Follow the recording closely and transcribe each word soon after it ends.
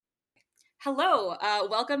Hello,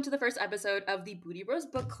 welcome to the first episode of the Booty Bros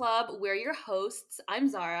Book Club. We're your hosts. I'm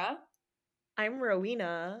Zara. I'm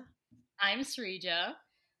Rowena. I'm Srija.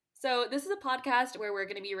 So this is a podcast where we're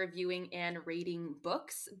going to be reviewing and rating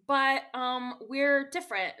books, but we're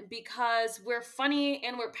different because we're funny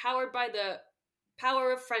and we're powered by the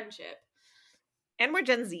power of friendship. And we're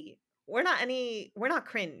Gen Z. We're not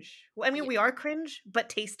cringe. I mean, Yeah. we are cringe, but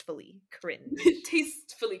tastefully cringe.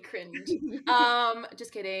 Tastefully cringe.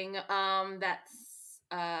 Just kidding. That's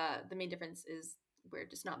the main difference is we're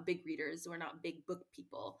just not big readers. We're not big book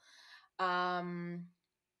people. I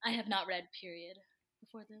have not read period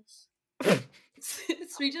before this.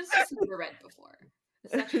 Srija's just never read before.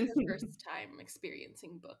 It's actually her first time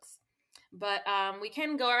experiencing books. But we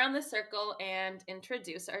can go around the circle and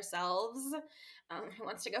introduce ourselves. Who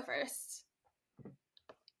wants to go first?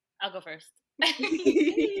 I'll go first.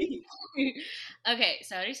 Okay,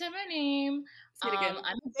 so I already said my name. Say it again.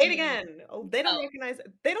 Say it again. Oh, they don't recognize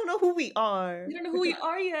it. They don't know who we are. We don't know who we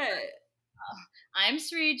are yet. I'm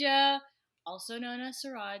Srija, also known as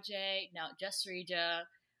Saraje. No, just Srija.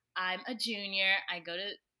 I'm a junior. I go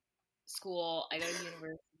to school. I go to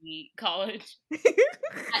university, college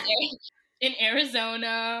in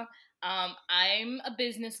Arizona. I'm a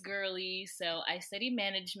business girly, so I study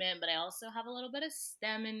management, but I also have a little bit of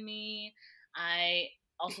STEM in me. I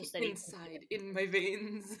also study inside in my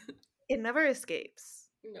veins. It never escapes.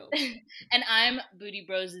 No. And I'm Booty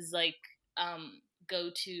Bros' like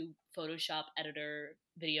go-to Photoshop editor,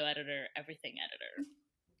 video editor, everything editor.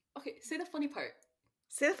 Okay, say the funny part.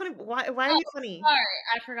 Say the funny. Why are you funny? Sorry,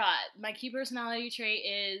 I forgot. My key personality trait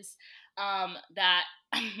is that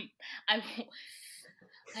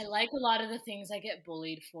I like a lot of the things I get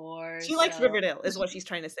bullied for. She likes Riverdale, is what she's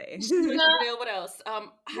trying to say. Riverdale. What else?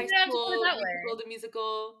 High School Musical, the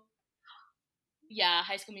musical. Yeah,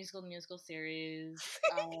 High School Musical, the musical series.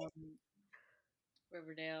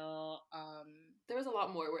 Riverdale. There was a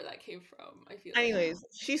lot more where that came from. I feel. Anyways,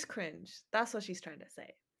 she's cringe. That's what she's trying to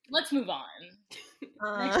say. Let's move on.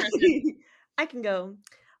 I can go.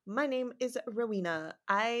 My name is Rowena.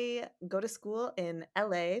 I go to school in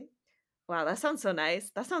LA. Wow, that sounds so nice.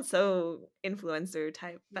 That sounds so influencer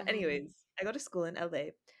type. But anyways, I go to school in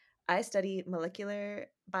LA. I study molecular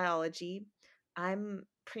biology. I'm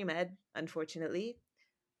pre-med, unfortunately.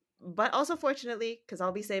 But also fortunately, because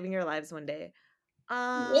I'll be saving your lives one day.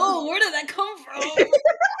 Whoa, where did that come from?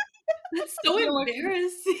 That's so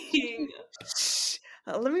embarrassing.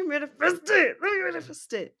 Let me manifest it.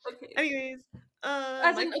 Okay. Anyways,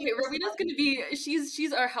 okay, Rowena's gonna be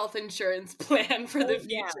she's our health insurance plan for the future.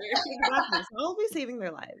 Yeah, exactly. So I'll be saving their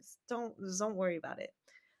lives. Don't worry about it.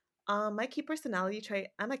 My key personality trait,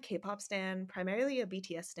 I'm a K-pop stan, primarily a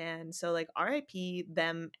BTS stan. So like RIP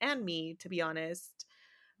them and me, to be honest.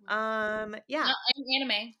 Yeah. I'm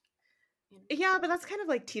anime. Yeah, but that's kind of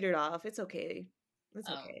like teetered off. It's okay. It's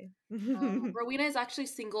okay. Rowena is actually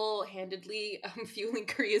single-handedly fueling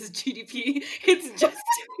Korea's GDP. It's just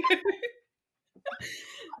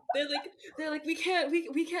they're like we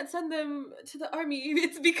can't send them to the army.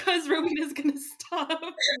 It's because Rowena's gonna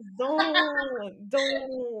stop.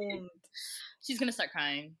 Don't. She's gonna start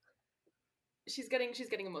crying. She's getting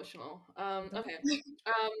emotional. Okay.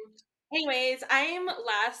 Anyways, I'm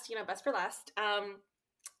last. Best for last.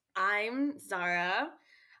 I'm Zara.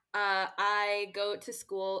 I go to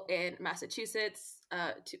school in Massachusetts,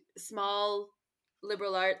 to small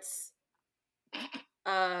liberal arts.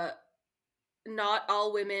 Not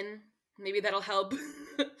all women. Maybe that'll help.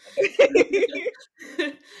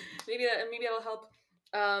 maybe that'll help.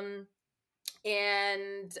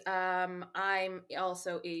 And I'm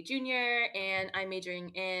also a junior, and I'm majoring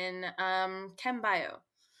in chem bio,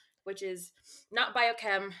 which is not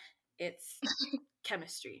biochem. It's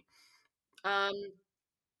chemistry. My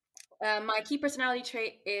key personality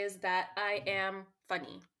trait is that I am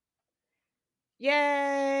funny.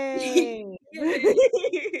 Yay!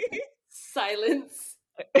 Silence.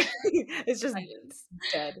 It's just silence.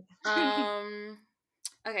 Dead.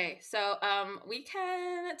 Okay, so we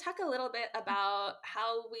can talk a little bit about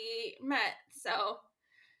how we met. So,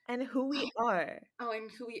 and who we are. Oh, and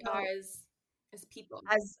who we are as people.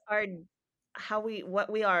 As what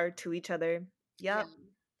we are to each other. Yep. Yeah.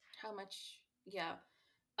 How much? Yeah.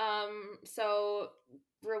 So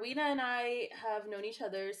Rowena and I have known each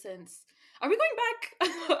other since. Are we going back?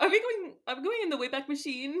 I'm going in the Wayback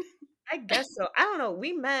Machine. I guess so. I don't know.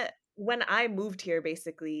 We met when I moved here,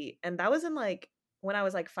 basically, and that was in when I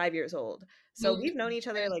was 5 years old. So we've known each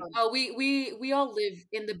other we all live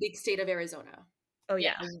in the big state of Arizona. Oh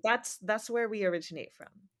yeah, that's where we originate from.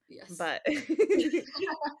 Yes, but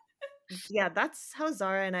yeah, that's how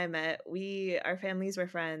Zara and I met. Our families were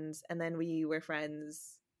friends, and then we were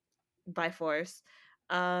friends by force.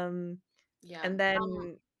 Um, Yeah. and then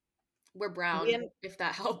We're we brown, en- if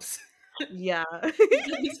that helps. yeah. If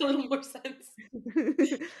that makes a little more sense.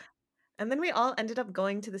 And then we all ended up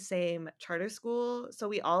going to the same charter school. So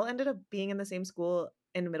we all ended up being in the same school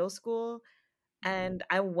in middle school. And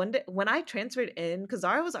I wondered when I transferred in, because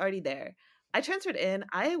Zara was already there. I transferred in,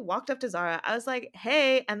 I walked up to Zara. I was like,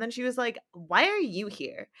 hey. And then she was like, why are you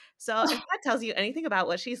here? So if that tells you anything about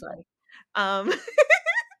what she's like. Um,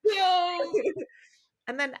 Yo.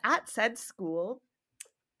 and then at said school,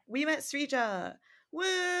 we met Srija.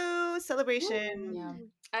 Woo! Celebration. Yeah.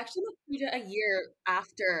 I actually met Srija a year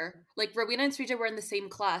after. Like, Rowena and Srija were in the same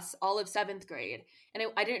class all of 7th grade. And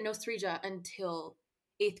I didn't know Srija until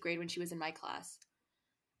 8th grade when she was in my class.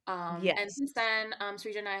 And Yes. since then,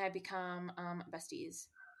 Srija and I have become besties.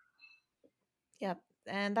 Yep.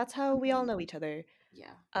 And that's how we all know each other.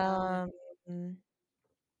 Yeah. Um,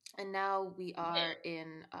 And now we Yeah. are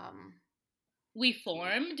in We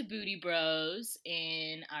formed Booty Bros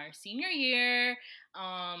in our senior year.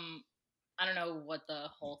 I don't know what the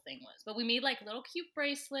whole thing was, but we made like little cute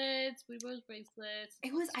bracelets, Booty Bros bracelets.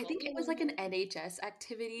 I think it was like an NHS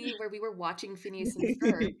activity where we were watching Phineas and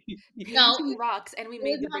Ferb No, painting rocks and we it was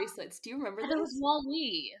made the not. bracelets. Do you remember It was this?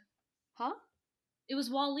 Wally. Huh? It was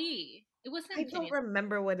Wally. It I wasn't don't Phineas.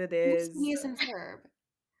 remember what it It was is. Phineas and Ferb.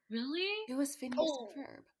 Really? It was Phineas and Oh,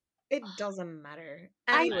 Ferb. It doesn't matter.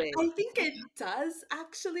 I Anyway, I think it does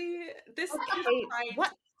actually. This is okay, fine.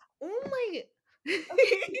 what? Oh my.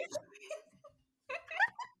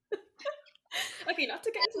 Okay, not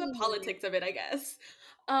to get into the politics of it, I guess.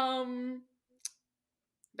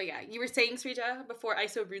 But yeah, you were saying, Srija, before I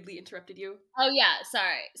so rudely interrupted you. oh yeah.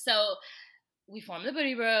 Sorry. So we formed the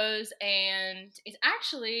Booty Bros, and it's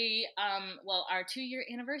actually well, our 2-year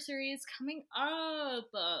anniversary is coming up,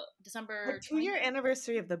 Our December 2-year 20th.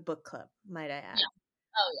 anniversary of the book club, might I add. Yeah.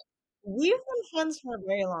 Oh yeah. We've been friends for a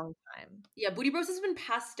very long time. Yeah, Booty Bros has been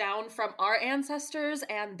passed down from our ancestors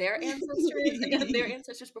and their ancestors and their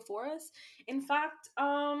ancestors before us. In fact,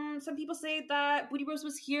 some people say that Booty Bros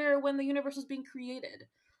was here when the universe was being created.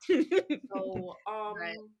 So,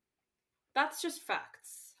 Right. that's just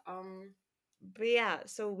facts. But yeah,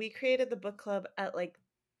 so we created the book club at like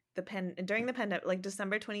during the pandemic, like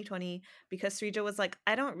December 2020, because Srija was like,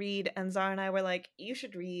 I don't read, and Zara and I were like, you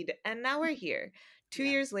should read, and now we're here. 2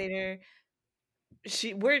 years later,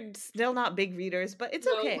 we're still not big readers, but it's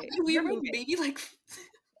No, okay. we We're read moving. maybe like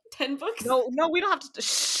 10 books. No, we don't have to.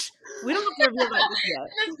 Shh. We don't have to reveal that just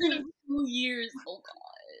It's yet. been 2 years. Oh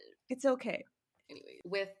god. It's okay. Anyway,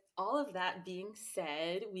 with all of that being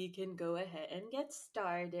said, we can go ahead and get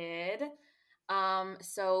started.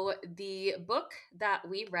 So the book that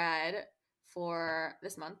we read for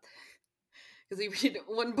this month, because we read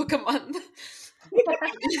one book a month,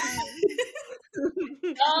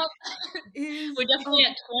 is We're definitely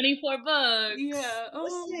at 24 books. yeah.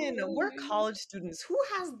 Listen, we're college students. Who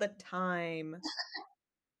has the time?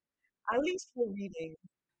 At least for reading.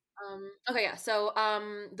 Okay, yeah. So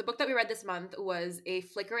the book that we read this month was A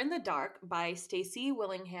Flicker in the Dark by Stacey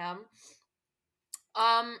Willingham.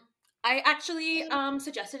 I actually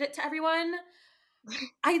suggested it to everyone.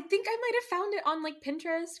 I think I might have found it on like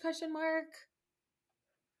Pinterest question mark.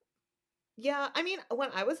 Yeah, I mean, when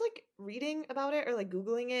I was like reading about it or like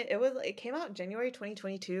Googling it, it came out January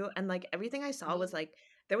 2022, and like everything I saw was like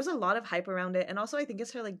there was a lot of hype around it. And also I think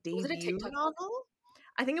it's her like Was it a debut TikTok book? novel.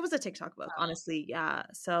 I think it was a TikTok book, Oh. honestly. Yeah.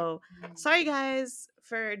 So sorry guys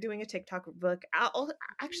for doing a TikTok book.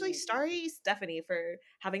 Actually, sorry Stephanie for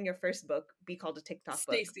having your first book be called a TikTok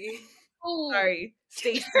book. Stacey. Oh, Sorry,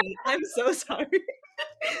 Stacy. I'm so sorry.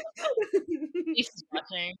 Stacy's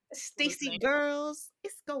watching. Stacy Listening. girls,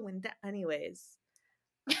 it's going down. Anyways.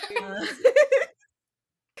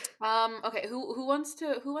 Okay, who wants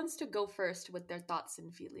to go first with their thoughts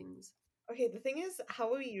and feelings? Okay, the thing is,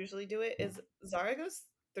 how we usually do it is Zara goes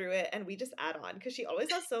through it and we just add on because she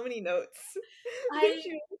always has so many notes.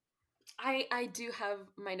 I do have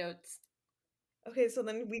my notes. Okay, so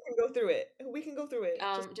then we can go through it. We can go through it.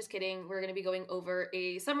 Just kidding. We're gonna be going over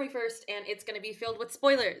a summary first, and it's gonna be filled with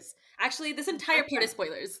spoilers. Actually, this entire part is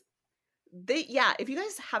spoilers. If you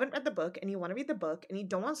guys haven't read the book and you want to read the book and you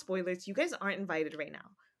don't want spoilers, you guys aren't invited right now.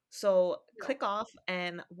 So click off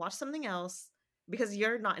and watch something else because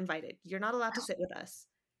you're not invited. You're not allowed to sit with us.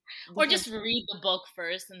 Or just read the book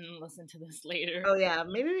first and listen to this later. Oh yeah,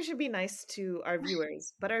 maybe we should be nice to our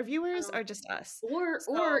viewers, but our viewers are just us.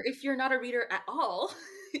 Or if you're not a reader at all,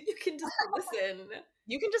 you can just listen.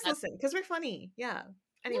 You can just listen because we're funny. Yeah.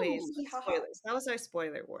 Anyways, Ooh, spoilers. That was our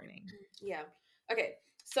spoiler warning. Yeah. Okay.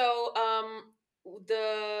 So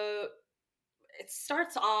the it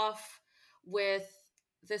starts off with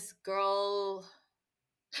this girl.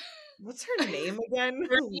 What's her name again?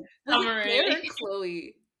 Brief Was it Claire or summary.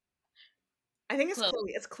 Chloe? I think it's Chloe.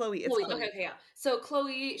 Chloe. It's Chloe. It's Chloe. Chloe. Okay, yeah. So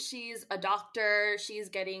Chloe, she's a doctor. She's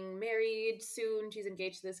getting married soon. She's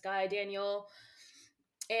engaged to this guy, Daniel.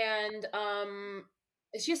 And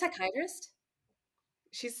is she a psychiatrist?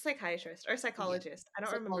 She's a psychiatrist or Yeah, psychologist. I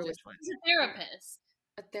don't remember psychologist. which one. She's a therapist.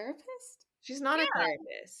 A therapist? She's not a Yeah.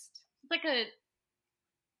 therapist. It's like a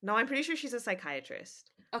No, I'm pretty sure she's a psychiatrist.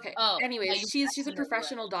 Okay. yeah, Anyways, you she's a mentioned her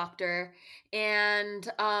professional already. doctor, and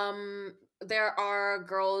there are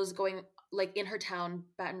girls going like in her town,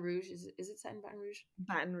 Baton Rouge. Is it set in Baton Rouge?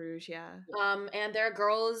 Baton Rouge, yeah. And there are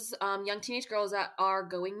girls, young teenage girls that are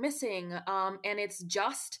going missing. And it's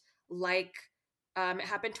just like it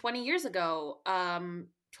happened 20 years ago.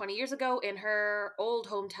 20 years ago in her old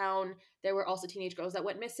hometown, there were also teenage girls that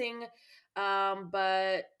went missing.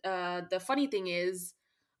 But the funny thing is,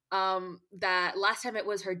 that last time it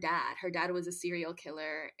was her dad. Her dad was a serial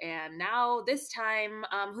killer, and now this time,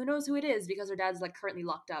 who knows who it is because her dad's like currently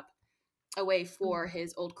locked up away for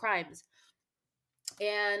his old crimes.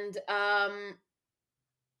 And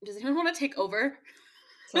does anyone want to take over?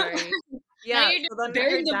 Sorry. Now Yeah, you're so then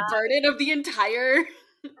Bearing the burden of the entire.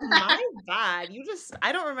 my bad.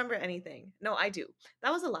 I don't remember anything. No, I do.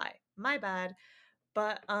 That was a lie. My bad.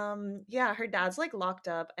 But yeah, her dad's like locked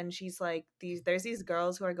up and she's like there's these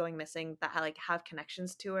girls who are going missing that like have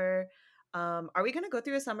connections to her. Are we going to go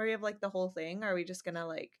through a summary of like the whole thing or are we just going to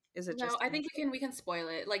like is it No, just I think we can spoil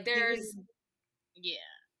it. Like You yeah.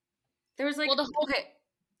 there was like Well, the whole okay,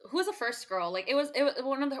 who was the first girl? Like it was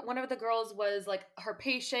one of the girls was like her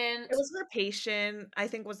patient. It was her patient, I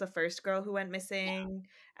think was the first girl who went missing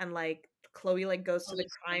and like Chloe like goes to the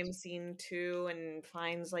crime scene too and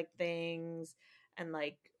finds like things and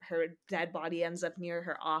like her dead body ends up near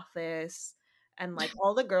her office and like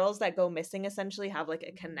all the girls that go missing essentially have like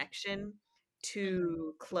a connection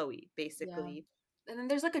to Chloe Yeah. basically. And then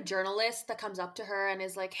there's like a journalist that comes up to her and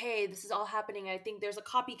is like, "Hey, this is all happening. I think there's a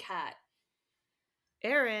copycat."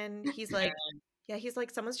 Aaron, he's like yeah, he's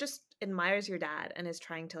like someone's just admires your dad and is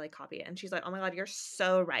trying to like copy it and she's like, "Oh my god, you're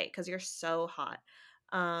so right because you're so hot."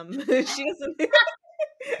 She doesn't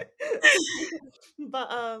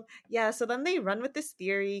but yeah, so then they run with this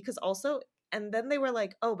theory because also and then they were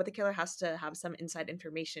like, oh, but the killer has to have some inside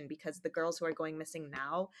information because the girls who are going missing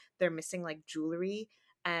now, they're missing like jewelry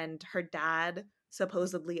and her dad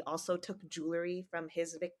supposedly also took jewelry from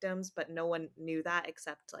his victims, but no one knew that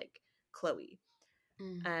except like Chloe.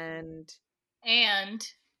 Mm. And and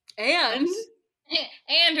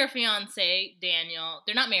her fiance Daniel.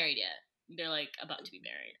 They're not married yet. They're like about to be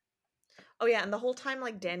married. oh yeah, and the whole time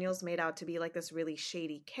like Daniel's made out to be like this really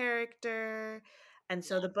shady character. And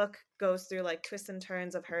so the book goes through like twists and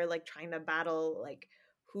turns of her like trying to battle like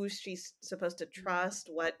who she's supposed to trust,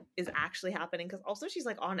 what is actually happening cuz also she's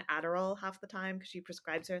like on Adderall half the time cuz she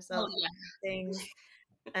prescribes herself things.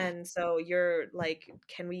 And so you're like,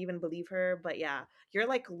 can we even believe her? But yeah, you're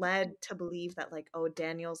like led to believe that like, oh,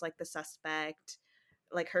 Daniel's like the suspect,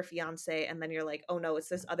 like her fiance, and then you're like, oh no, it's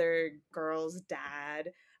this other girl's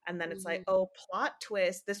dad. And then it's like, oh, plot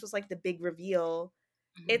twist. This was like the big reveal.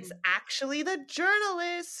 It's actually the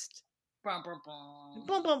journalist. Brum, brum, brum.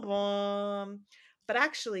 Boom, boom, boom. But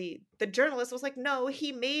actually, the journalist was like, no,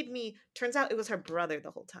 he made me. Turns out it was her brother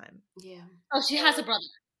the whole time. Yeah. Oh, she has a brother.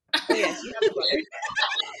 Oh, yeah, she has a brother.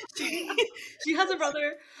 She has a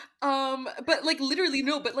brother. But like literally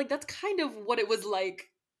no, but like that's kind of what it was like.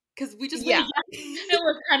 Because we just Yeah. It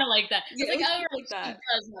was kind of like that. Yeah, It's like, it was oh, kinda like she that.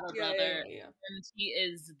 does have a brother, Yeah. and he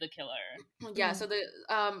is the killer. Yeah, so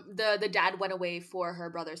the dad went away for her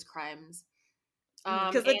brother's crimes.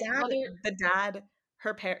 Because And mother, the dad,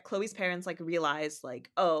 Chloe's parents like realized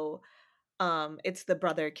like, oh, it's the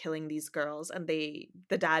brother killing these girls, and the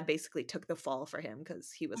dad basically took the fall for him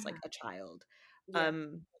because he was like a child. yeah.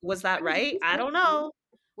 Was that Was right? he I don't 14? know.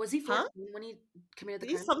 Was he Huh? 14 when he committed the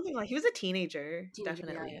He's crime? something like he was a teenager, Teenager,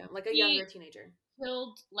 definitely. yeah. Like a He- younger teenager.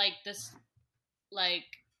 Killed like this, like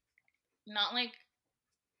not like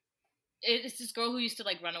it's this girl who used to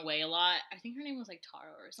like run away a lot. I think her name was like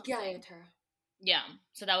Tara or something. Yeah, Tara. Yeah.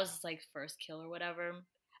 So that was his like first kill or whatever,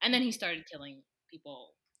 and then he started killing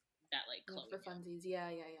people that like Chloe For did. funsies, yeah.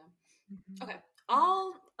 Okay,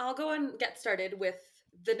 I'll go and get started with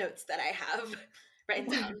the notes that I have written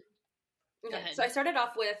down. Go Okay, ahead. so I started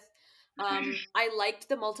off with I liked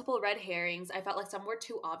the multiple red herrings. I felt like some were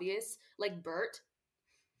too obvious, like Bert.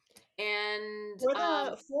 And For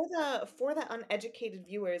the uneducated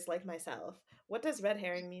viewers like myself, what does red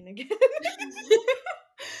herring mean again?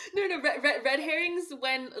 No, red herrings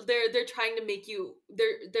when they're trying to make you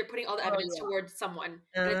they're putting all the Oh evidence yeah. towards someone.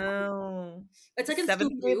 And Oh, it's like in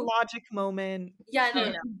seventh Scooby grade Doo. logic moment. Yeah, Oh no.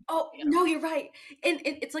 no. Oh Yeah. no, you're right. And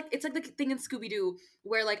it's like the thing in Scooby Doo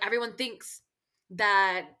where like everyone thinks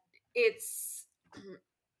that it's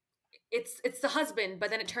it's the husband, but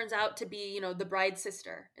then it turns out to be the bride's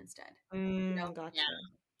sister instead. You know, Yeah. Gotcha.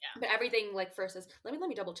 but everything like first is let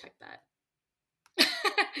me double check that.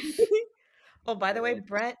 Oh, by the way,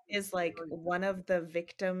 Brett is like one of the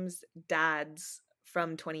victims' dads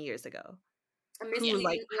from 20 years ago, I'm who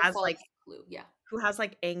like misleading a has false like clue. Yeah.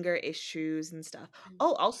 anger issues and stuff. Mhm.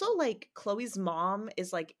 Oh, also like Chloe's mom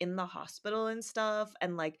is like in the hospital and stuff,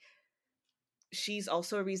 and like she's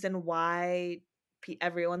also a reason why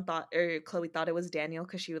everyone thought, or Chloe thought, it was Daniel,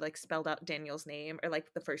 because she would like spelled out Daniel's name, or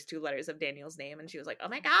like the first two letters of Daniel's name, and she was like, "Oh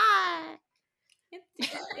my god!"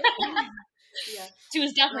 Yeah. She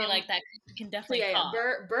was definitely Um, like that. You can So definitely yeah. talk.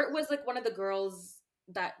 Bert was like one of the girls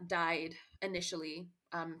that died initially,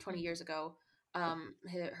 20 Mhm. years ago.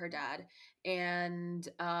 Her dad, and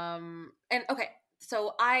okay,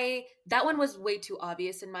 so that one was way too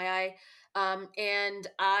obvious in my eye, and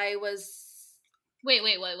I was Wait,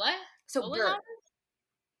 what? so What was Bert.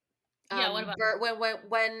 that? Yeah, what about Bert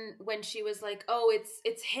when she was like, oh,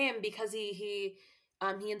 it's him because he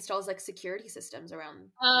installs like security systems around.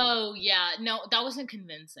 Oh yeah. No, that wasn't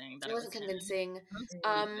convincing that It it wasn't was him. convincing. That's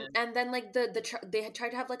stupid. And then like they had tried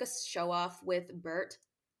to have like a show off with Bert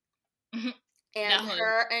and That was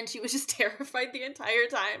her, and she was just terrified the entire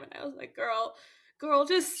time. And I was like, girl,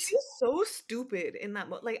 just She was so stupid in that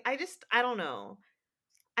like I don't know.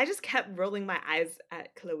 I just kept rolling my eyes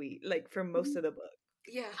at Chloe like for most of the book.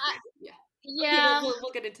 yeah, I, yeah. Okay, yeah.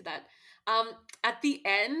 we'll get into that. At the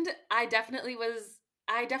end, I definitely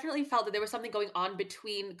felt that there was something going on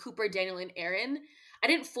between Cooper, Daniel, and Aaron. I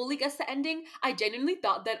didn't fully guess the ending. I genuinely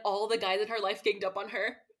thought that all the guys in her life ganged up on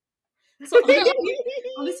her. So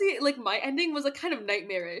honestly, like my ending was like kind of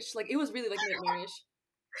nightmarish. Like it was really like nightmarish.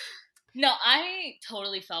 No, I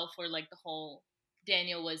totally fell for like the whole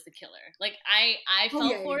Daniel was the killer. Like I Oh fell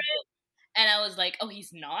yeah, for it and I was like, oh,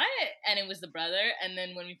 he's not, and it was the brother. And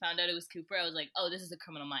then when we found out it was Cooper, I was like, oh, this is a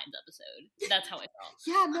Criminal Minds episode. That's how I felt.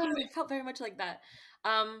 yeah. No, it felt very much like that.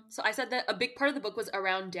 So I said that a big part of the book was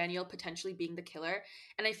around Daniel potentially being the killer,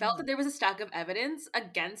 and I felt that there was a stack of evidence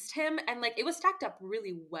against him, and like it was stacked up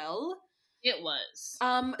really well. It was.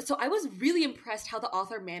 So I was really impressed how the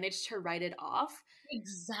author managed to write it off.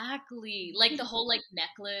 Exactly. Like the whole like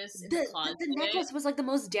necklace in the closet. The necklace was like the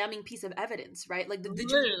most damning piece of evidence, right? Like the jewelry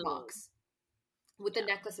Literally. box with the Yeah.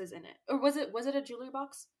 necklaces in it, or was it a jewelry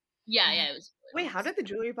box? Yeah, it was. Wait, how did the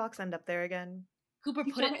jewelry box end up there again? Cooper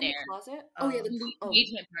He put found it it in the there closet. Oh yeah, Oh, in the oh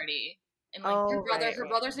engagement party. And like oh right, her right.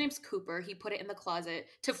 brother's name's Cooper. He put it in the closet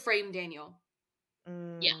to frame Daniel.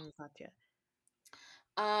 yeah. Gotcha.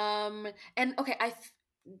 And okay,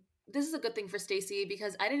 this is a good thing for Stacy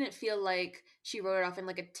because I didn't feel like she wrote it off in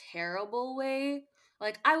like a terrible way.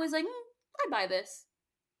 Like I was like, I buy this.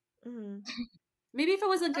 Mhm. Maybe if I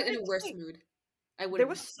was like in a It's worse like, mood, I there wouldn't.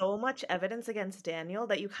 was so much evidence against Daniel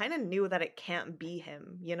that you kind of knew that it can't be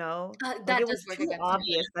him, you know? Like That it does was work too against him.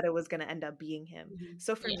 obvious that it was going to end up being him. Mhm.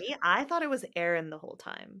 So for Yeah. me, I thought it was Aaron the whole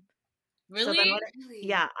time. So then Really? Really?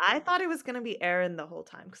 yeah, I thought it was going to be Aaron the whole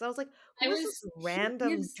time because I was like, I who is was this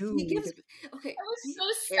random He gives dude? okay. I was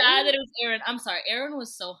so Aaron? sad that it was Aaron. I'm sorry, Aaron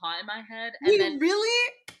was so hot in my head, and Wait, then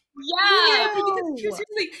really? yeah, Okay, because No!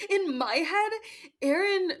 seriously, in my head,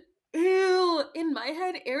 Aaron. Ew! In my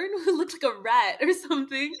head, Aaron looked like a rat or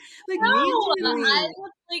something. Like Me no, I too.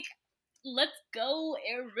 was like, let's go,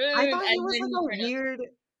 I Aaron, thought he and was then like he a turned out. weird,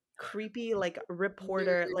 creepy, like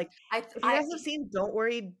reporter. weird. Like, I if you I guys have seen Don't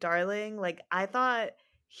Worry, Darling, like I thought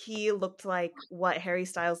he looked like what Harry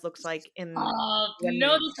Styles looks like in No, when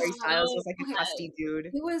this Harry is stop. Styles so was like a Okay, bad. crusty dude.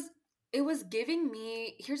 it was giving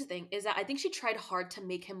me. Here's the thing: is that I think she tried hard to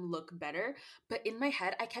make him look better, but in my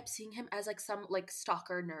head, I kept seeing him as like some like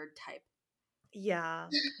stalker nerd type. Yeah.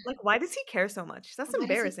 Like, why does he care so much? That's Why does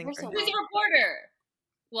he embarrassing care for so him. Who's much? a reporter?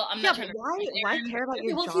 Well, I'm Yeah, not but trying to why Aaron. care about Okay,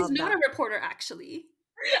 your well, he's job not that a reporter actually.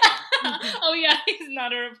 Oh yeah, he's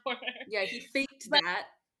not a reporter. Yeah, he faked But that.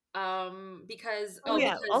 Because Oh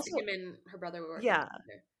yeah, because also him and her brother were working yeah,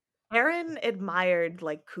 together. Aaron admired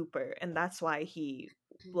like Cooper and that's why he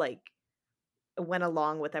like went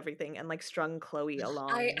along with everything and like strung Chloe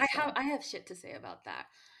along I and I stuff. have I have shit to say about that.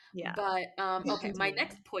 Yeah. But Okay, okay, my continue.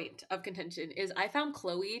 next point of contention is I found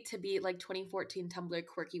Chloe to be like 2014 Tumblr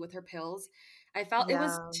quirky with her pills. I felt it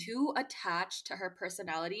was Yeah. too attached to her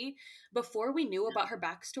personality. Before we knew about her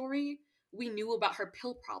backstory, we knew about her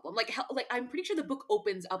pill problem. Like I'm pretty sure the book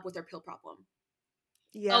opens up with her pill problem.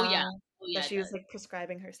 Oh yeah. Yeah. Oh That yeah, it she was does. like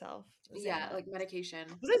prescribing herself Yeah, Xanax. like medication.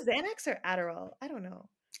 Was it Xanax or Adderall? I don't know.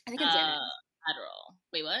 I think it's Uh, Xanax. Adderall.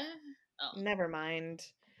 Wait, what? Oh, Never mind.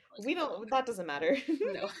 it was We Adderall. don't, that doesn't matter.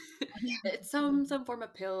 No, it's some form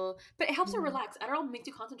of pill, but it helps her Mhm. relax. Adderall makes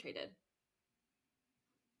you concentrated.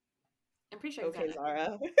 I'm pretty sure it's Okay, Xanax.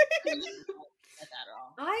 Zara. That's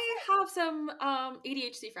Adderall. I have some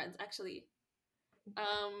ADHD friends actually.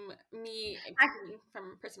 Me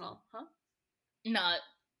from personal, huh? No,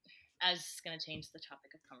 I was just gonna change the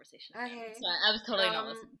topic of conversation again. Okay. So I was totally not Mm,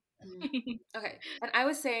 listening. okay. And I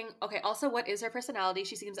was saying, okay, also, what is her personality?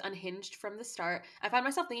 She seems unhinged from the start. I found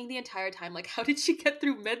myself thinking the entire time, like, how did she get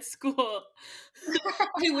through med school?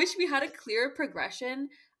 I wish we had a clearer progression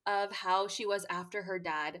of how she was after her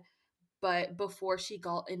dad, but before she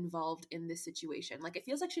got involved in this situation. Like, it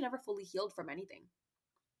feels like she never fully healed from anything.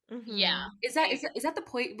 Yeah, Hmm. Is I that is agree. that, is that the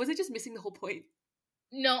point? Was it just missing the whole point?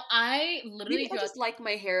 No, I Maybe literally I throughout just like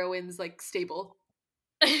my heroines like stable.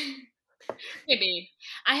 maybe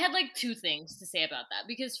I had like two things to say about that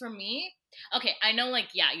because for me, okay, I know like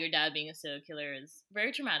yeah, your dad being a serial killer is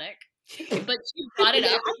very traumatic, but she brought it Yeah,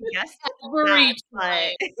 up I guess every that,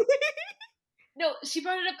 time. but No, she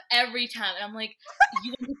brought it up every time, and I'm like,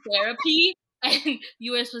 you went to therapy, and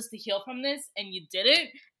you were supposed to heal from this, and you didn't,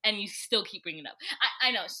 and you still keep bringing it up.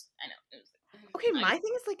 I know, I know. It was, okay, I, my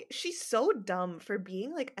thing is like she's so dumb for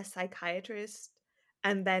being like a psychiatrist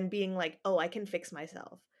and then being like, "Oh, I can fix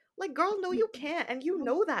myself." Like, girl, no you can't. And you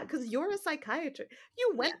know that cuz you're a psychiatrist.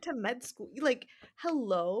 You yeah, went to med school. Like,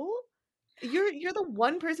 hello? You're the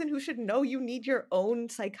one person who should know you need your own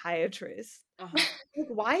psychiatrist. Uh-huh. Like,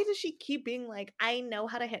 why does she keep being like, "I know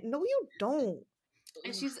how to No, you don't."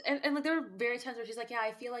 And and like there were various times where she's like, yeah,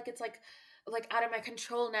 I feel like it's like out of my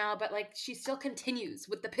control now, but like she still continues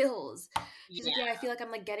with the pills. She's like, yeah. yeah, I feel like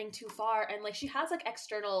I'm like getting too far, and like she has like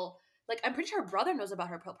external, like I'm pretty sure her brother knows about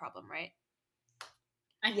her pill problem, right?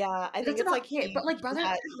 I Yeah, I think That's it's about like it. But like brother,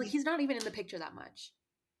 like he's he's not even in the picture that much.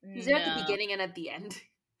 He's there at the no. beginning and at the end.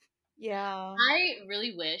 yeah. I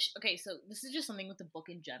really wish. Okay, so this is just something with the book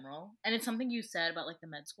in general, and it's something you said about like the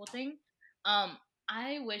med school thing. Um,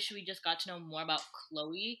 I wish we just got to know more about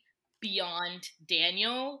Chloe beyond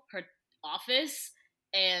Daniel, her office,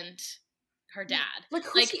 and her dad. Like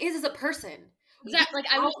who Like she is as a person, exactly.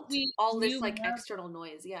 Like I wish without we all this knew like more. external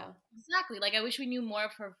noise. Yeah. Exactly. Like I wish we knew more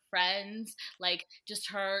of her friends, like just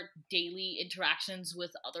her daily interactions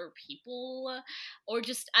with other people, or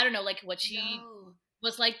just I don't know, like what she No.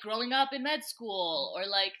 was like growing up in med school or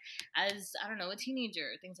like as I don't know a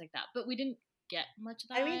teenager, things like that. But we didn't get much of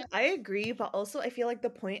I mean, that. I agree, but also I feel like the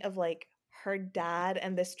point of like her dad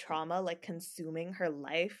and this trauma like consuming her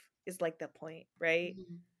life is like the point, right?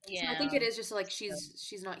 Mhm. So I think Yeah. it is just like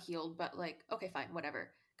she's not healed, but like okay, fine,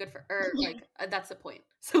 whatever. Good for or like that's the point.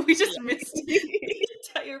 So we Yeah. just missed the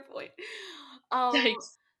entire point. Um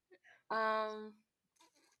Yikes. um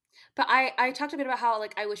but I talked a bit about how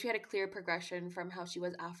like I wish we had a clear progression from how she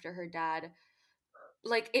was after her dad.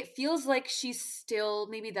 Like it feels like she's still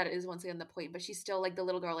maybe that is once again the point, but she's still like the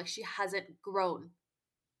little girl, like she hasn't grown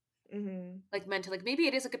Hmm. like mentally. Like maybe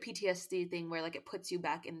it is like a PTSD thing where like it puts you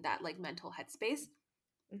back in that like mental headspace.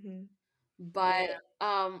 Hmm. But Yeah.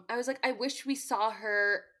 I was like I wish we saw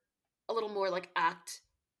her a little more like act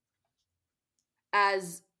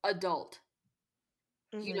as adult,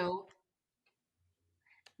 you Hmm. know.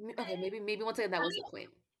 Okay, maybe once again that was the point.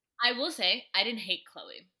 I will say I didn't hate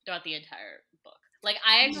Chloe throughout the entire book. Like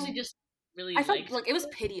I actually No, just really I felt liked like it was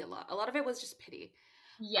her. pity a lot. A lot of it was just pity.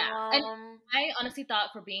 Yeah. And Um, I honestly thought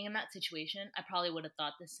for being in that situation, I probably would have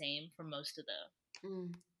thought the same for most of the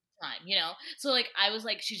mm, time, you know? So like I was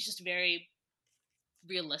like she's just very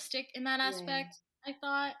realistic in that yeah. aspect, I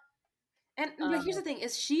thought. And but here's the thing: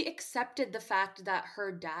 is she accepted the fact that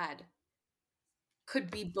her dad could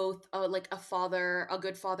be both like a father, a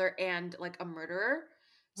good father, and like a murderer.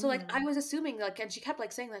 So like I Hmm. was assuming like, and she kept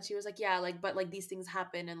like saying that she was like, yeah, like but like these things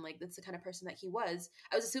happen, and like that's the kind of person that he was.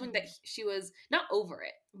 I was assuming that she was not over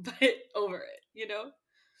it, but over it, you know?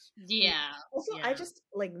 Yeah. Also, I Yeah. just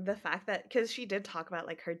like the fact that because she did talk about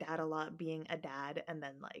like her dad a lot being a dad and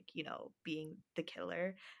then like, being the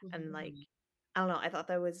killer. And Mhm. like, I don't know, I thought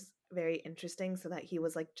that was very interesting so that he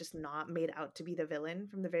was like just not made out to be the villain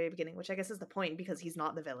from the very beginning, which I guess is the point because he's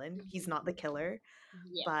not the villain, he's not the killer.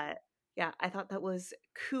 Mhm. Yeah. But yeah, I thought that was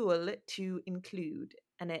cool to include.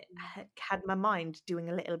 And it had my mind doing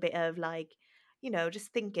a little bit of like,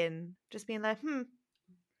 just thinking, just being like,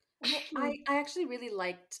 Well, hmm. I actually really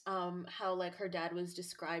liked how like her dad was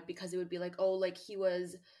described because it would be like, oh, like he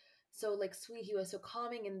was so like sweet, he was so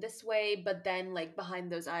calming in this way, but then like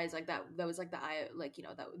behind those eyes, like that was like the eye, like, you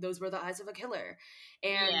know, that those were the eyes of a killer.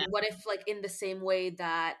 And Yeah. what if like in the same way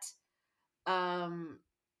that um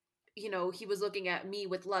you know, he was looking at me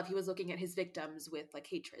with love, he was looking at his victims with like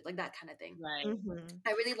hatred, like that kind of thing. Right. Mm-hmm.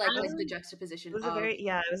 I really I like the was, juxtaposition It was of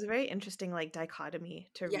it was a very interesting like dichotomy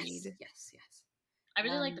to yes, read. yes, yes. I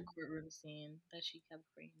really like the courtroom scene that she kept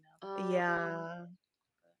bringing up. Yeah.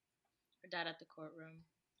 Her dad at the courtroom.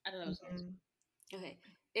 I thought that was awesome. Mhm. Okay.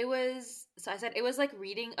 It was, so I said it was like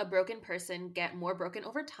reading a broken person get more broken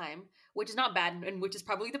over time, which is not bad and which is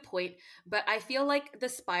probably the point. But I feel like the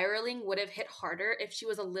spiraling would have hit harder if she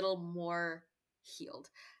was a little more healed.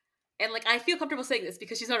 And like, I feel comfortable saying this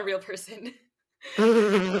because she's not a real person.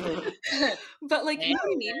 But like, you know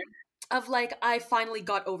what I mean? Of like, I finally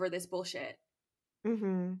got over this bullshit.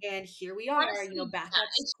 Mm-hmm. And here we are, you know, Honestly, back yeah,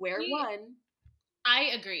 at square one.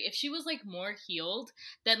 I agree. If she was like more healed,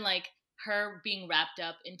 then like her being wrapped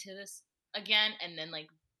up into this again and then like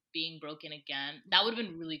being broken again, that would have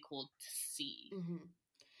been really cool to see. Mm-hmm.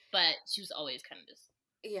 But she was always kind of just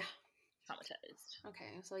Yeah. traumatized.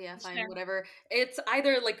 Okay. So yeah, It's fine, fair. whatever. It's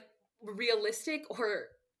either like realistic or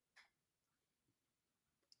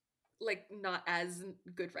like not as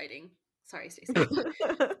good writing. Sorry, Stacey.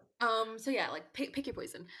 So yeah, like pick your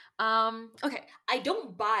poison. Okay. I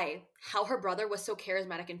don't buy how her brother was so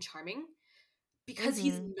charismatic and charming because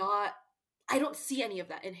he's Mm-hmm. not. I don't see any of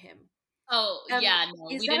that in him. Oh yeah, no,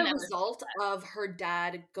 Is we that didn't a ever. result of her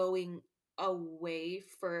dad going away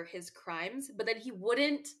for his crimes, but then he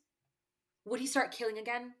wouldn't? Would he start killing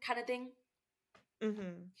again, kind of thing?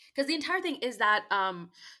 Mm-hmm. Because the entire thing is that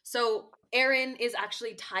so Aaron is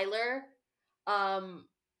actually Tyler, um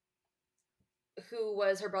who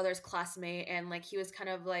was her brother's classmate, and like he was kind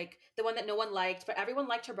of like the one that no one liked, but everyone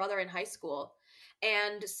liked her brother in high school.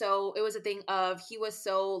 And so it was a thing of he was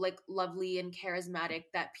so like lovely and charismatic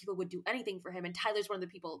that people would do anything for him, and Tyler's one of the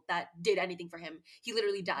people that did anything for him. He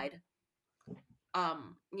literally died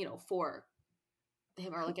you know, for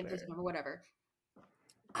him, or like in his Cooper. home or whatever.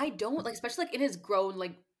 I don't like, especially like in his grown,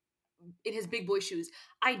 like in his big boy shoes,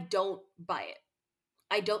 I don't buy it.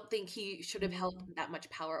 I don't think he should have held that much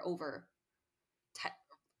power over.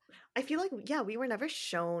 I feel like we were never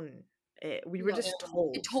shown it. We were No, just it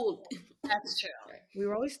told. told. That's true. We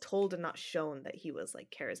were always told and not shown that he was like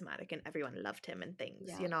charismatic and everyone loved him and things,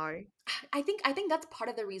 Yeah. you know? I think that's part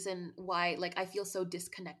of the reason why like I feel so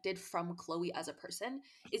disconnected from Chloe as a person,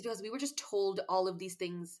 is because we were just told all of these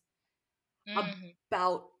things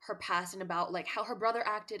about her past and about like how her brother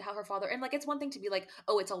acted, how her father, and like it's one thing to be like,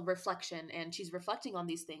 oh, it's all reflection and she's reflecting on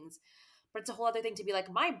these things, but it's a whole other thing to be like,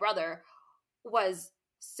 my brother was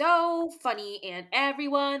so funny and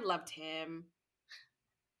everyone loved him.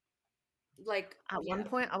 Like At yeah. one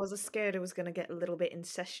point, I was scared it was going to get a little bit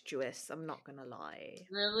incestuous. I'm not going to lie.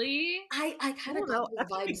 Really? I kind of don't know. got those At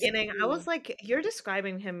the vibes beginning, I too. was like, you're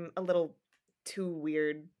describing him a little too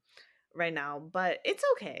weird right now, but it's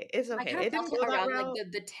okay. It's I okay. kind of It felt didn't it go that around like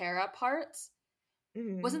route. the Tara parts.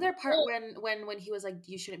 Mm-hmm. Wasn't there a part Oh. when he was like,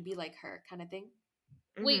 you shouldn't be like her, kind of thing?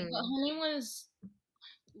 Wait, Mm-hmm. but her name was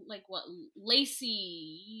like what?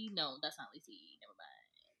 Lacey? No, that's not Lacey. Never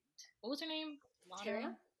mind. What was her name? Lana?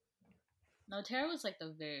 Tara? No, Tara was like the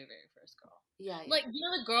very, very first girl. Yeah, yeah. Like, you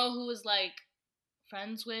know the girl who was like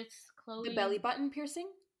friends with Chloe? The belly button piercing?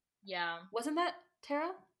 Yeah. Wasn't that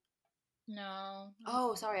Tara? No.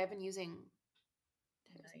 Oh, sorry, I've been using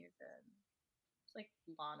No, you're good. It's like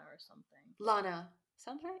Lana or something. Lana.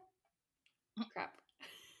 Sounds right? Crap.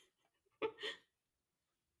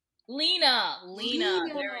 Lena.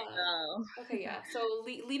 There we go. Okay, yeah. So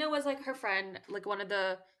Lena was like her friend, like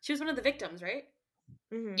she was one of the victims, right?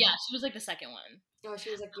 Mm-hmm. Yeah, she was like the second one. Oh,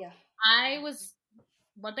 she was like, yeah.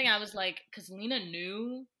 One thing I was like, because Lena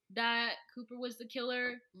knew that Cooper was the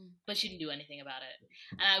killer, but she didn't do anything about it.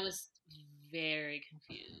 And I was very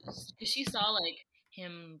confused because she saw like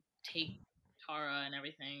him take Tara and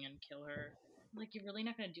everything and kill her. I'm like, you're really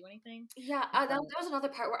not going to do anything? Yeah, that was another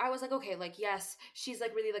part where I was like, okay, like, yes, she's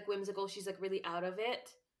like really like whimsical, she's like really out of it.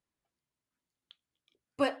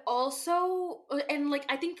 But also, and like,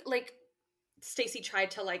 I think like Stacey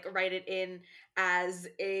tried to like write it in as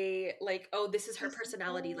a like, oh, this is her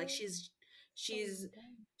personality, like she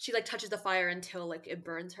like touches the fire until like it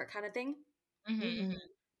burns her, kind of thing. Mm-hmm.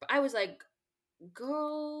 But I was like,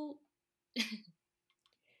 girl,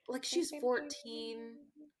 like she's 14.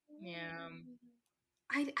 Yeah.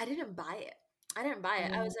 I didn't buy it. I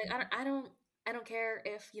was like, I don't care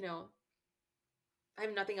if, you know, I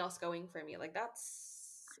have nothing else going for me. Like that's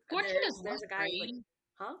 14 is there's a guy who's like,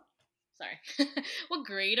 huh? Sorry. What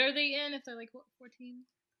grade are they in if they're like, what, 14?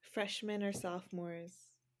 Freshmen or sophomores?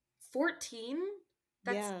 14?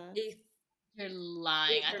 That's Yeah. eighth. You're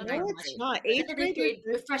lying. I thought they No, were it's much. not. Eighth Eighth or grade, eighth you're grade,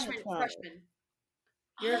 13 or freshman. 12. Freshman.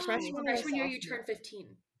 You're a Oh, freshman or a Freshman year, you sophomore. turn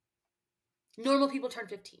 15. Normal people turn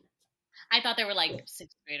 15. I thought they were like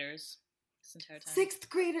 6th graders this entire time. 6th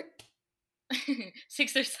grader.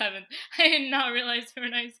 6th or 7th. I did not realize they were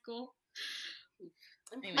in high school.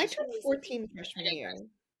 I turned 14 freshman year.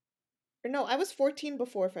 Or no, I was 14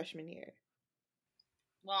 before freshman year.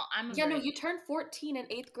 Well, I'm a Yeah, no, virgin. you turned 14 in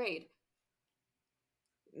 8th grade.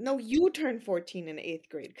 No, you turned 14 in 8th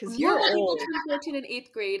grade because you're Normal people old. turn 14 in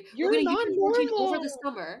 8th grade. You're You not turned 14 normal. over the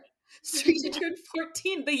summer. So you turned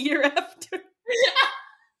 14 the year after.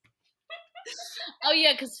 Oh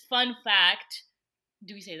yeah, because fun fact.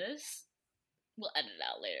 Do we say this? We'll edit it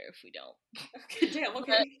out later if we don't. Okay, damn,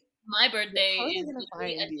 okay. But my birthday How are they is gonna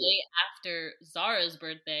literally a find you? day after Zara's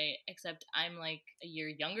birthday, except I'm like a year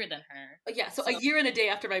younger than her. Yeah, so a year and a day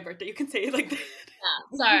after my birthday, you can say it like that.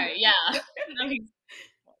 Yeah, sorry, yeah. That makes-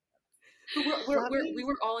 But we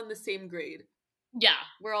were all in the same grade. yeah.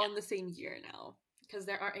 We're all in the same year now. Because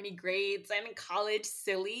there aren't any grades. I'm in college,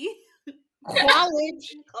 silly.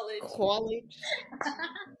 College.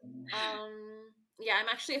 Yeah, I'm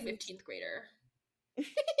actually a 15th grader.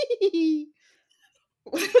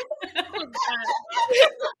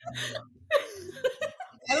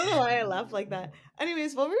 I don't know why I laugh like that.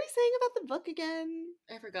 Anyways, what were we saying about the book again?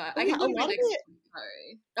 I forgot. Oh, I yeah, can go a to my lot of next. it.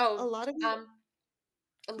 Sorry. A lot of it.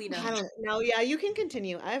 Alina. I don't know. Yeah, you can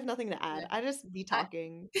continue. I have nothing to add. Yeah. I just be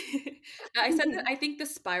talking. I said that I think the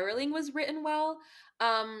spiraling was written well,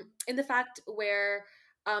 in the fact where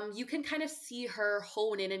you can kind of see her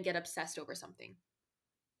hone in and get obsessed over something.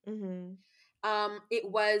 Mm-hmm. It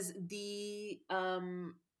was the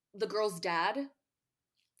girl's dad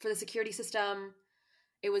for the security system.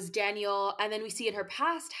 It was Daniel, and then we see in her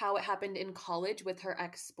past how it happened in college with her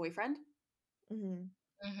ex-boyfriend. Mm-hmm.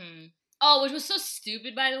 Mm-hmm. Oh, which was so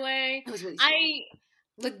stupid, by the way. It was really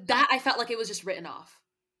stupid. I felt like it was just written off.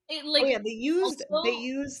 Oh yeah, they used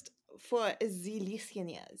for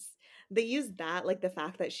Zilicianas. They used that, like the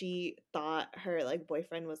fact that she thought her like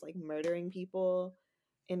boyfriend was like murdering people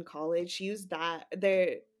in college. She used that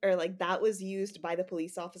that was used by the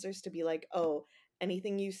police officers to be like, oh,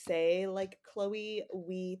 anything you say, like Chloe,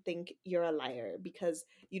 we think you're a liar because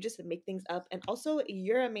you just make things up, and also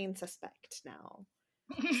you're a main suspect now.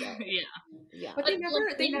 So, yeah. But they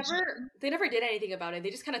never did anything about it. They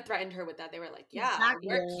just kind of threatened her with that. They were like, "Yeah,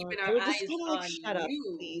 we're keeping our eyes on shut up,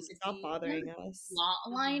 you. please stop bothering us."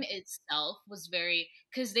 Plot line itself was very,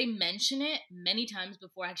 because they mention it many times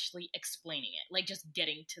before actually explaining it, like just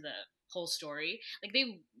getting to the whole story. Like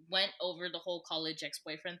they went over the whole college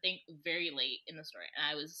ex-boyfriend thing very late in the story, and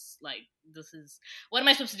I was like, "This is what am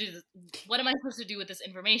I supposed to do? What am I supposed to do with this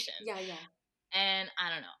information?" Yeah. And I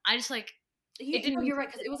don't know. I just like. You're right,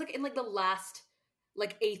 because it was like in like the last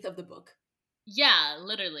like eighth of the book. Yeah,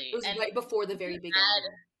 literally. It was right before the very big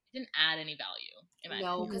ending. It didn't add any value in my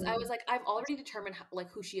No, because I was like, I've already determined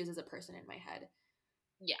like who she is as a person in my head.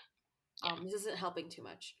 Yeah. This isn't helping too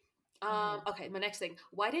much. Okay, my next thing.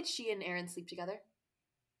 Why did she and Aaron sleep together?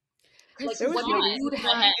 Like, there was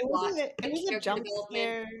it was a jump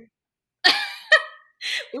scare.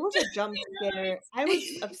 It was a jump scare. I was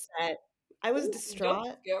upset. I was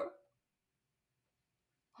distraught.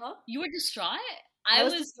 Huh? You were distraught? I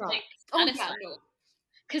was distraught. Like, oh yeah, no.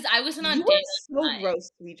 Because I wasn't on. You were so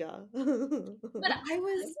gross, Ouija. But I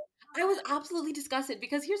was absolutely disgusted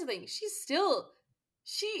because here's the thing: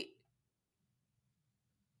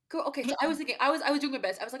 okay. So I was thinking, I was doing my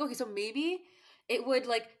best. I was like, okay, so maybe it would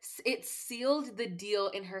like it sealed the deal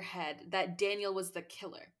in her head that Daniel was the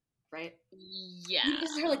killer, right? Yeah. This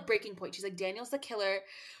is her like breaking point. She's like, Daniel's the killer,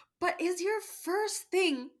 but is your first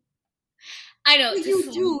thing? I know. What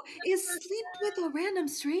you do is sleep with a random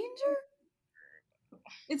stranger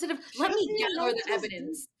instead of let me gather the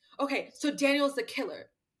evidence. Okay, so Daniel's the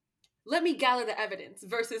killer. Let me gather the evidence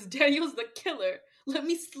versus Daniel's the killer. Let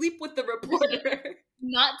me sleep with the reporter.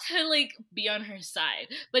 Not to like be on her side,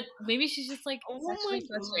 but maybe she's just like sexually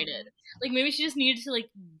frustrated. Like maybe she just needed to like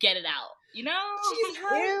get it out. You know? She's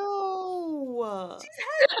had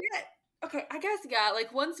okay, I guess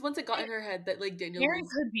like once it got in her head that like Daniel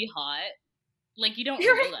could be hot. Like you don't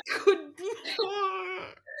know that. Could be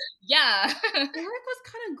Yeah. Eric was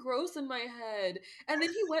kind of gross in my head. And then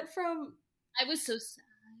he went from I was so sad.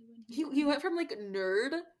 He went from like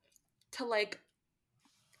nerd to like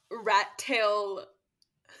rat tail.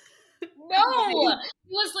 No, he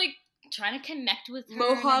was like trying to connect with her.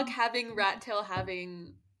 Mohawk having rat tail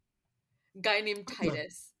having guy named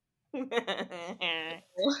Titus.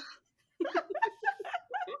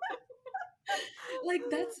 Like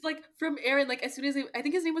that's like from Aaron. Like as soon as I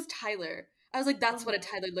think his name was Tyler. I was like, that's what a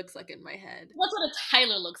Uh-huh. Tyler looks like in my head. That's what a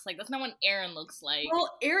Tyler looks like. That's not what Aaron looks like. Well,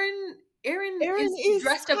 Aaron Aaron is is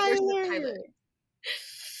dressed up version of Tyler. Tyler.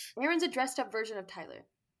 Aaron's a dressed up version of Tyler.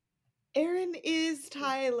 Aaron is And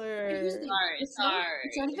here's the Tyler. thing: Sorry.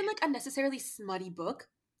 it's not even like a necessarily smutty book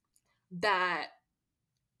that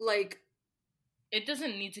like It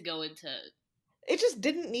doesn't need to go into. It just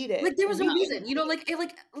didn't need it. like there was no No. reason, you know, like it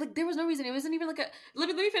like there was no reason. It wasn't even like a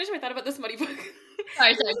let me finish my thought about the smutty book.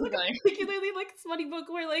 Sorry, It was keep like going. a particularly like smutty book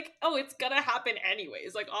where like, oh, it's gonna happen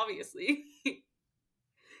anyways, like obviously.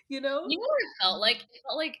 You know? You know what it felt like? It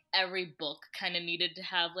felt like every book kind of needed to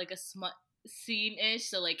have like a smut scene-ish,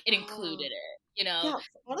 so like it included it, you know? Yeah, You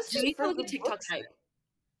honestly, need to for like the a TikTok books, hype.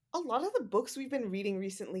 a lot of the books we've been reading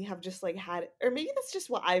recently have just like had, or maybe that's just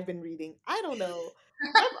what I've been reading. I don't know.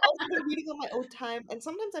 But I've also been reading on my own time, and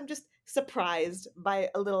sometimes I'm just surprised by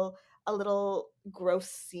a little gross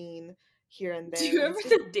scene here and Do there. you And remember it's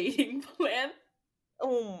just, the dating plan?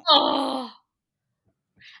 oh, Oh,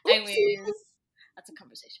 I mean, oopsies. that's a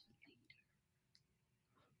conversation.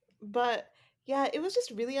 But yeah, it was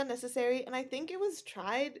just really unnecessary. And I think it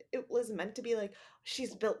was meant to be like,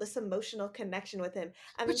 she's built this emotional connection with him.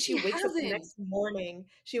 And But then she hasn't.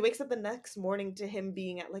 she wakes up the next morning to him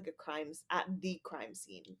being at like at the crime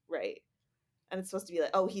scene, right? And it's supposed to be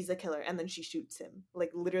like, oh, he's a killer. And then she shoots him,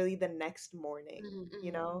 like literally the next morning,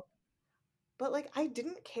 you Mm-hmm. know? But like, I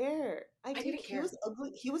didn't care. I didn't care.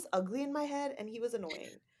 He was ugly in my head and he was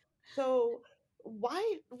annoying. So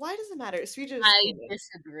why does it matter? Srija just I told me.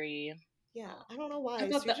 disagree. Yeah, I don't know why.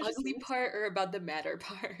 About the Srija just ugly likes, part or about the matter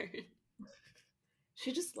part?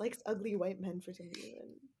 she just likes ugly white men for some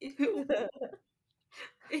reason. Ew.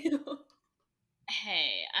 Ew.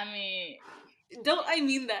 Hey, I mean, Don't I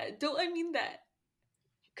mean that? Don't I mean that?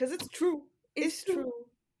 Because it's true. It's It's true. true.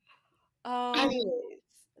 Um, Anyways,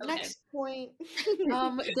 okay. next point.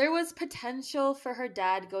 there was potential for her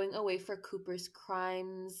dad going away for Cooper's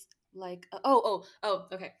crimes. Like,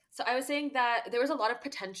 okay. So I was saying that there was a lot of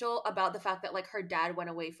potential about the fact that like her dad went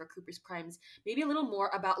away for Cooper's crimes. Maybe a little more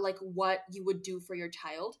about like what you would do for your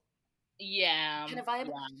child Yeah. kind of vibe.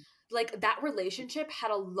 Yeah. Like that relationship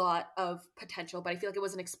had a lot of potential, but I feel like it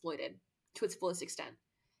wasn't exploited to its fullest extent.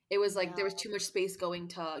 It was like there was too much space going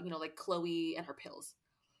to, like Chloe and her pills.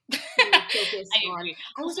 Focused I on. agree.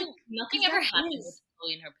 I was Also, like, nothing 'cause ever that happened with is-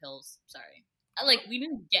 Chloe and her pills. Sorry. Like, we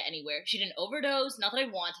didn't get anywhere. She didn't overdose. Not that I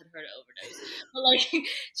wanted her to overdose. But, like,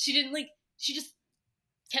 she didn't, like, she just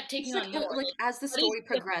kept taking It's on more. like as the what is story the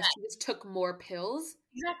progressed, effect? she just took more pills.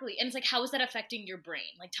 Exactly. And it's like, how is that affecting your brain?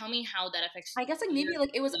 Like, tell me how that affects I guess like maybe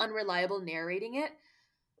like it was unreliable narrating it,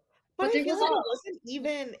 But but I there feel was like like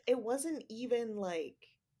it wasn't even like,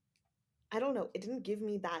 I don't know, it didn't give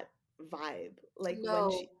me that vibe. Like when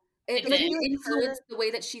no. she It It because I like did. feel it like her influenced the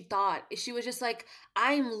way that she thought. She was just like,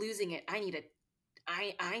 I'm losing it. I need like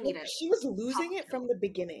a she was pop losing it from pill. the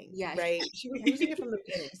beginning, Yeah. right? She was losing it from the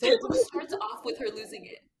beginning. So The it book didn't starts off with her losing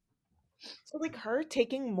it. so like her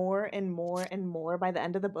taking more and more and more by the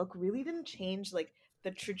end of the book really didn't change like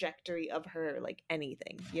the trajectory of her like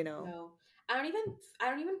anything, you know? No. I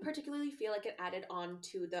don't even particularly feel like it added on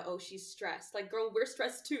to the oh she's stressed. Like girl, we're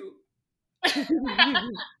stressed too.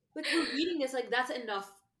 Like we're reading this like that's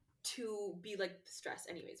enough to be like stressed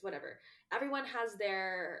anyways, whatever. Everyone has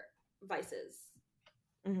their vices,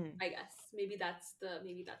 Mhm. I guess. Maybe that's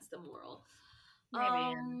the moral.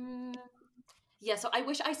 Maybe. Yeah, so I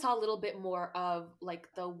wish I saw a little bit more of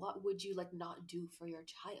like the what would you like not do for your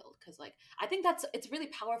child, cuz like I think it's really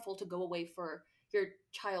powerful to go away for your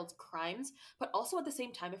child's crimes, but also at the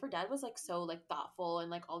same time if her dad was like so like thoughtful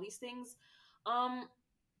and like all these things, um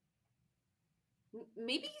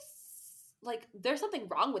maybe like there's something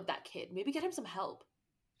wrong with that kid. Maybe get him some help.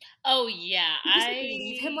 Oh, yeah. You just like,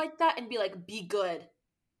 leave him like that and be like be good.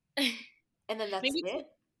 And then that's maybe it.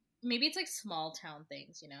 maybe it's like small town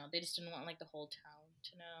things, you know? They just didn't want like the whole town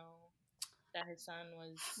to know that his son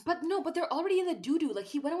was. But no, but they're already in the doo-doo. Like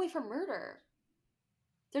he went away for murder.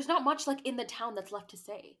 There's not much like in the town that's left to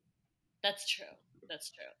say. That's true. That's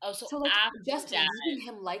true. Oh, so So like after just that leaving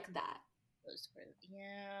him like that. was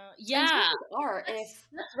yeah, And yeah. chances are That's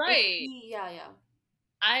if right. yeah.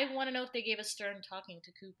 I want to know if they gave a stern talking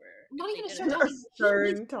to Cooper. Not If even a they stern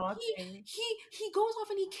didn't. talking. Stern talking. He goes off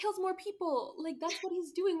and he kills more people. Like that's what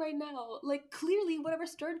he's doing right now. Like clearly whatever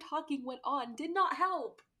stern talking went on did not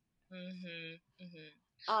help.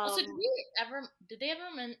 Also, did they ever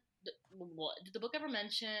what did the book ever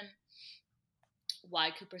mention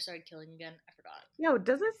why Cooper started killing again? I forgot. Yo,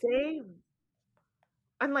 does it say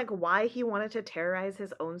and like why he wanted to terrorize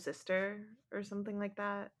his own sister or something like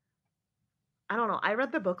that? I don't know. I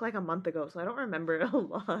read the book like a month ago, so I don't remember a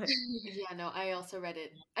lot. Yeah, no, I also read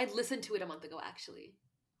it. I listened to it a month ago, actually.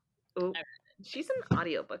 Oh, she's an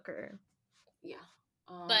audiobooker. Yeah.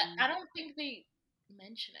 But I don't think they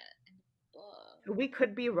mention it in the book. We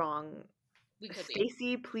could be wrong. We could be.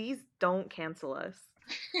 Stacy, please don't cancel us.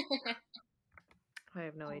 I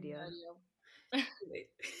have no Oh, idea. Wait.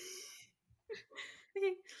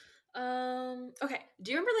 Okay. Okay.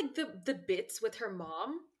 Do you remember like the bits with her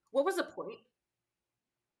mom? What was the point?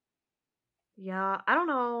 Yeah, I don't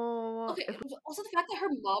know. Okay. Also, the fact that her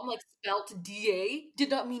mom like spelt DA did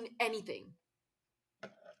not mean anything.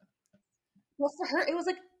 Well, for her, it was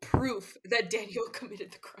like proof that Daniel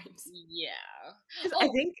committed the crimes. Yeah. Because I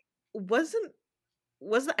think was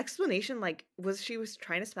the explanation like was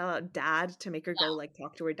trying to spell out dad to make her go like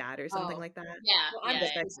talk to her dad or something like that? Yeah. Well, I'm yeah.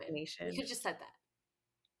 just The stupid. explanation. You could have just said that.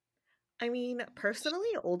 I mean,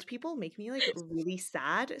 personally, old people make me like really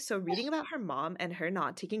sad. So reading about her mom and her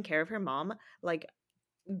not taking care of her mom, like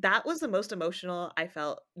that was the most emotional I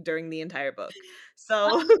felt during the entire book.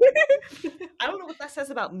 So I don't know what that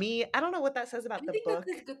says about me. I don't know what that says about I the think book.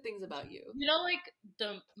 that says good things about you. You know, like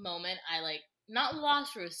the moment I like not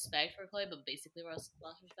lost respect for Chloe, but basically lost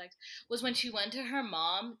respect was when she went to her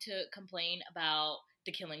mom to complain about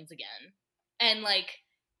the killings again. And like,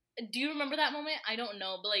 do you remember that moment? I don't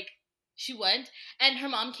know, but like she went and her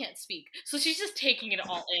mom can't speak, so she's just taking it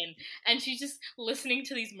all in, and she's just listening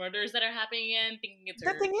to these murders that are happening and thinking it's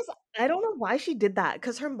The her. thing is, I don't know why she did that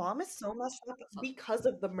because her mom is so messed up because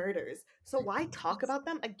of the murders. So why talk about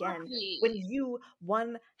them again when you,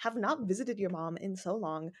 one, have not visited your mom in so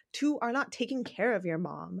long, two, are not taking care of your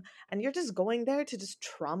mom, and you're just going there to just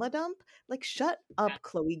trauma dump? Like, shut up,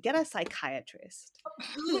 Chloe. Get a psychiatrist.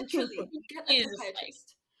 Literally, get a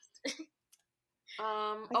psychiatrist.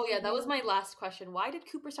 Oh yeah, that was my last question. Why did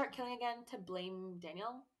Cooper start killing again? To blame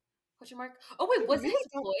Daniel? Question mark. Oh wait, was it his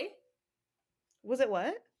ploy? Was it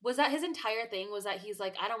what? Was that his entire thing? Was that he's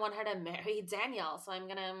like, I don't want her to marry Daniel, so I'm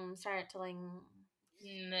gonna start to like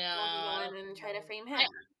No, and try to frame him.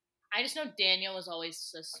 I just know Daniel was always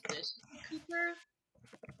suspicious of Cooper.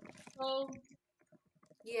 So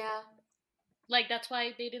yeah, like that's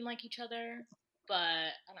why they didn't like each other. But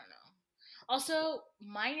I don't know. Also,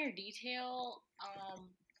 minor detail.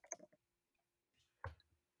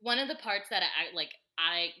 One of the parts that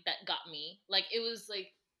I that got me like it was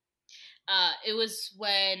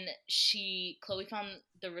when Chloe found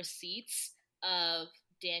the receipts of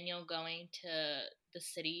Daniel going to the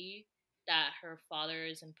city that her father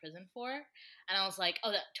is in prison for, and I was like,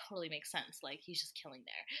 oh, that totally makes sense. Like he's just killing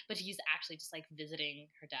there, but he's actually just like visiting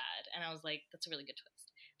her dad, and I was like, that's a really good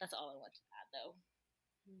twist. That's all I want to add, though.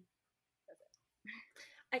 That's it.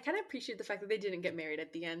 I kind of appreciate the fact that they didn't get married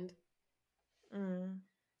at the end. Mm.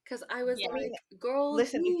 Because I was like, girl,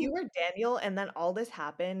 listen, if you were Daniel and then all this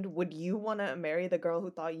happened, would you want to marry the girl who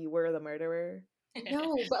thought you were the murderer?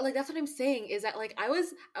 No, but like that's what I'm saying is that like I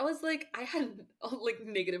was like I had like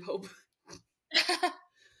negative hope.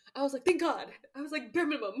 I was like, thank God. I was like bare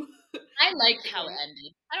minimum. I liked how it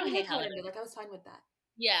ended. I don't hate how it ended. Like I was fine with that.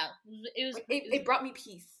 Yeah, it was. Like, it brought me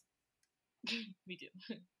peace. Me too.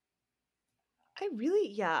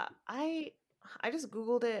 I just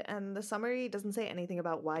Googled it and the summary doesn't say anything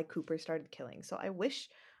about why Cooper started killing. So I wish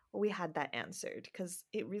we had that answered because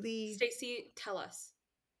it really. Stacey, tell us.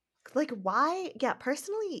 Like, why? Yeah,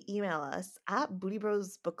 personally email us at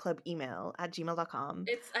bootybrosbookclubemail@gmail.com.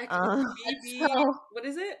 It's actually BB. So, what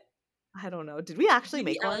is it? I don't know. Did we actually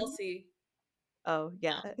make one? LLC. Oh,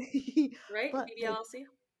 yeah. Right? But BB LLC?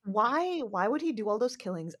 why would he do all those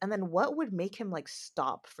killings? And then what would make him like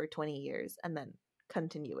stop for 20 years and then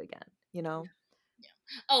continue again? You know? Yeah.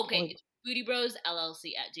 Okay. Like,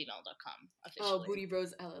 bootybroslllc@gmail.com officially. Oh,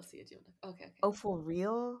 bootybroslllc@gmail.com. Okay. Oh, for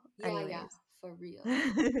real? Yeah, anyways. yeah, for real.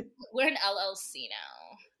 We're an LLC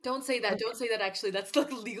now. Don't say that. Okay. Don't say that. Actually, that's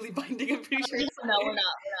like legally binding. I'm pretty sure. No,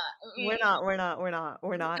 we're not. We're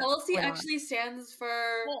not. LLC actually stands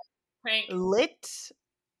for Prank. Lit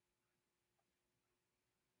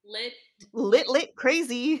crazy. Lit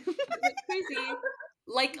crazy.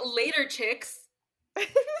 Like later chicks.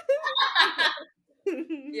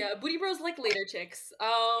 Yeah, Booty Bros like later chicks.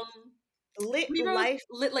 Lit Booty Bros life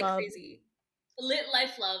lit like club. crazy. Lit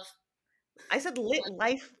life love. I said lit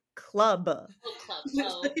life club.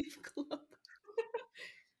 Lit life club.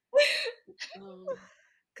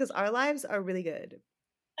 Because our lives are really good.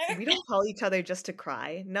 We don't call each other just to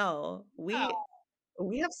cry. No, we have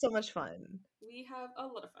so much fun. We have a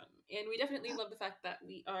lot of fun, and we definitely love the fact that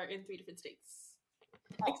we are in 3 different states,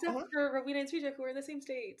 except for Rowena and Srija, who are in the same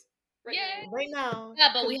state right now.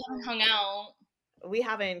 Yeah, but we haven't hung out. We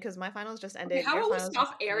haven't because my finals just ended. Okay, how about we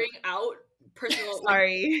stop airing out personal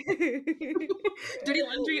Sorry. dirty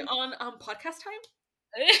laundry on podcast time.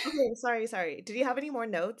 Okay, sorry. Did you have any more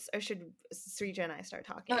notes, or should Srija and I start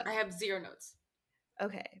talking? I have 0 notes.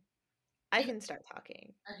 Okay, I can start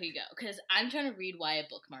talking. Here you go, because I'm trying to read why I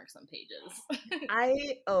bookmark some pages.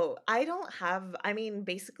 I don't have, I mean,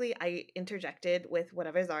 basically I interjected with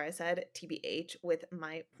whatever Zara said, TBH, with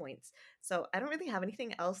my points. So I don't really have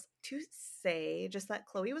anything else to say, just that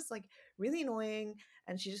Chloe was like really annoying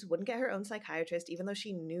and she just wouldn't get her own psychiatrist, even though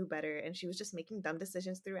she knew better, and she was just making dumb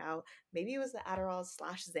decisions throughout. Maybe it was the Adderall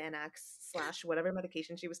slash Xanax slash whatever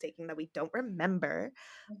medication she was taking that we don't remember,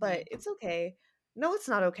 but it's okay. No, it's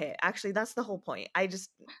not okay. Actually, that's the whole point.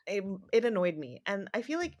 It annoyed me. And I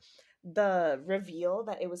feel like the reveal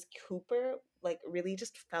that it was Cooper like really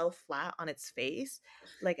just fell flat on its face.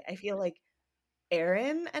 Like I feel like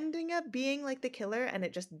Aaron ending up being like the killer and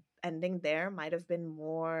it just ending there might have been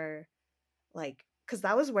more like, because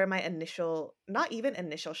that was where my initial, not even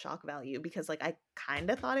initial shock value, because like I kind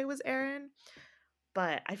of thought it was Aaron,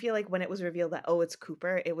 but I feel like when it was revealed that, oh, it's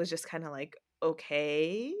Cooper, it was just kind of like,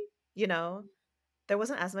 okay, you know, there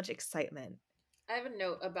wasn't as much excitement. I have a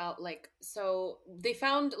note about like, so they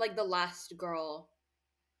found like the last girl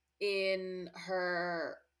in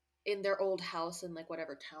their old house in like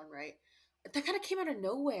whatever town, right? That kind of came out of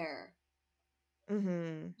nowhere.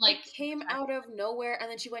 Mm-hmm. Like came out of nowhere, and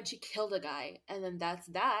then she killed a guy, and then that's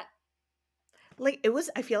that. Like it was,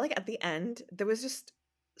 I feel like at the end there was just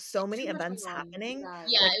so many Too much events going on. happening. Yeah, Like,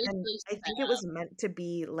 it was and really I set think it up. was meant to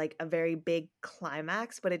be like a very big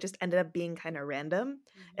climax, but it just ended up being kind of random.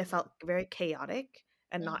 It felt very chaotic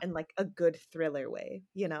and not in like a good thriller way,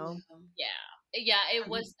 you know? Yeah, it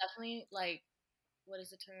was definitely like, what is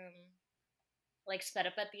the term? Like sped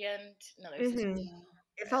up at the end. No, there's this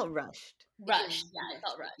It felt rushed. rushed. Yeah, it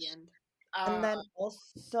felt at the rushed. end. And then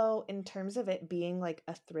also in terms of it being like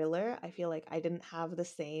a thriller, I feel like I didn't have the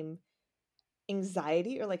same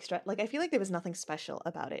anxiety or like stress. Like I feel like there was nothing special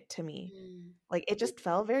about it to me. Like it just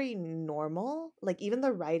felt very normal. Like even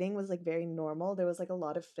the writing was like very normal. There was like a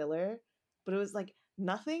lot of filler, but it was like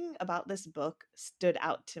nothing about this book stood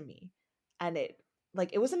out to me. And it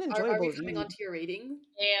was an Are enjoyable we coming read. on to your rating?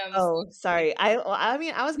 Damn. Oh, sorry. I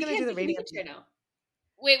mean I was gonna do the We rating. can share now.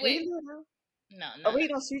 Wait. We can do it now. No. Oh wait,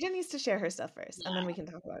 no, Sruja needs to share her stuff first, and then we can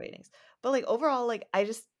talk about ratings. But like overall, like I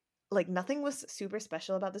just like nothing was super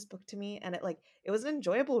special about this book to me, and it was an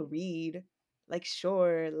enjoyable read. Like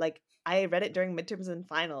sure, like I read it during midterms and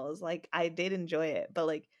finals. Like I did enjoy it, but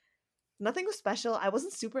like nothing was special. I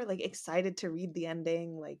wasn't super like excited to read the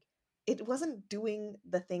ending. Like it wasn't doing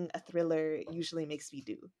the thing a thriller usually makes me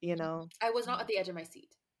do, you know? I was not at the edge of my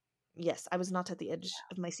seat. Yes, I was not at the edge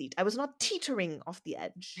of my seat. I was not teetering off the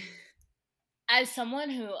edge. As someone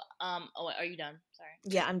who oh, are you done? Sorry.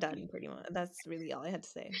 Yeah, I'm done pretty much. That's really all I had to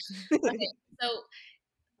say. Okay, so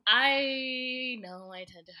I know I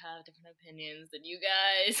tend to have different opinions than you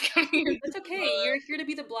guys. That's okay. You're here to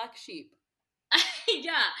be the black sheep.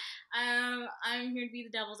 Yeah, I'm here to be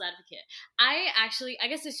the devil's advocate. I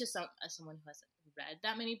guess it's just as someone who hasn't read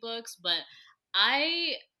that many books, but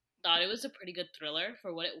I thought it was a pretty good thriller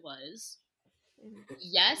for what it was.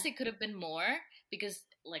 Yes, it could have been more because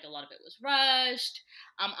like a lot of it was rushed.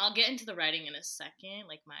 I'll get into the writing in a second,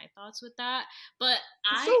 like my thoughts with that. But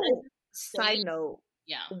Side note,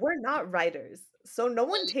 yeah, we're not writers, so no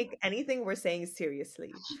one take anything we're saying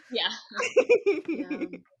seriously. Yeah.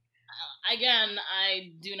 Again,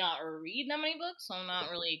 I do not read that many books, so I'm not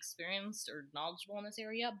really experienced or knowledgeable in this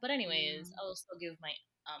area. But anyways, I'll still give my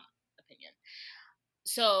opinion.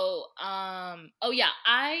 So, oh yeah,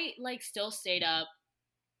 I like still stayed up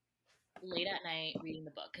late at night reading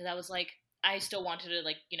the book because I was like, I still wanted to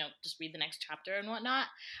like, just read the next chapter and whatnot.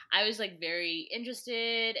 I was like very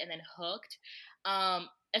interested and then hooked,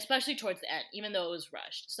 especially towards the end, even though it was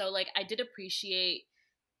rushed. So like, I did appreciate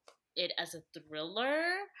it as a thriller,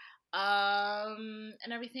 and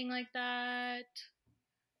everything like that.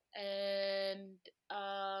 And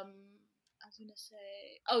I was gonna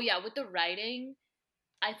say, oh yeah, with the writing,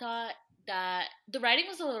 I thought that the writing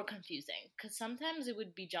was a little confusing because sometimes it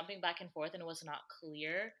would be jumping back and forth and it was not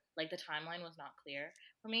clear. Like the timeline was not clear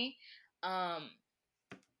for me. But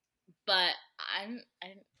I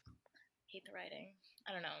didn't hate the writing.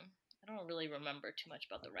 I don't know. I don't really remember too much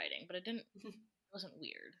about the writing, but it wasn't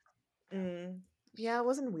weird. Yeah, it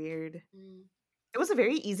wasn't weird. It was a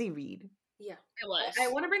very easy read. Yeah, it was. I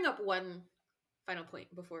want to bring up one final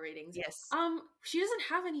point before ratings. Yes. She doesn't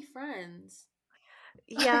have any friends.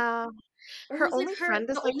 Yeah. Her only friend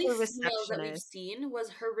is like the receptionist that we've receptionist. seen was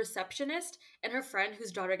her receptionist and her friend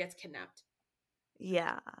whose daughter gets kidnapped.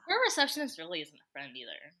 Yeah. Her receptionist really isn't a friend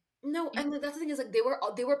either. No, and like, that's the thing is like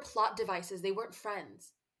they were plot devices. They weren't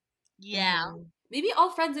friends. Yeah. Maybe all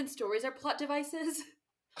friends in stories are plot devices.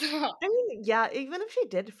 I mean, yeah, even if she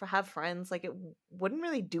did have friends, like it wouldn't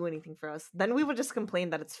really do anything for us. Then we would just complain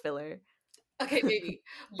that it's filler. Okay, maybe,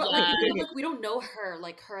 but like Yeah. we don't know her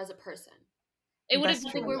like her as a person. It would have That's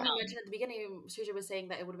I been think true. where Yeah. we mentioned at the beginning, Suja was saying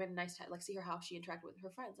that it would have been nice to like see her how she interacted with her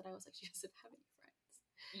friends, and I was like, she doesn't have any friends.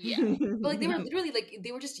 yeah. But like they were literally like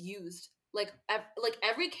they were just used. Like like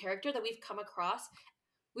every character that we've come across,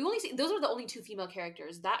 we only see those are the only two female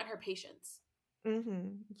characters, that and her patients.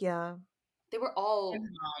 Yeah. They were And all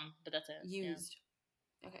mom, but that's it. Yeah. used.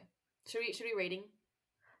 Okay, should we rating?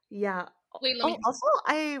 Yeah. Wait, let Oh, me. also,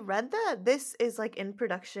 I read that this is like in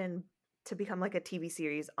production to become like a TV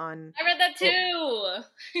series on. I read that Oh,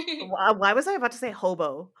 too. why was I about to say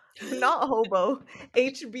Hobo? Not Hobo.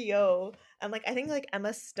 HBO. And like I think like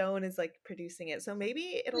Emma Stone is like producing it, so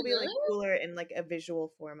maybe it'll be like Really? cooler in like a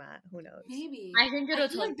visual format. Who knows? Maybe. I think I it'll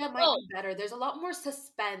feel totally. like that might Oh, be better. There's a lot more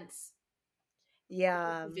suspense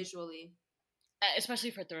Yeah. visually. especially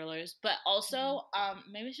for thrillers, but also,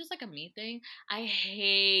 maybe it's just like a me thing. I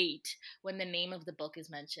hate when the name of the book is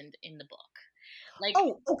mentioned in the book. Like,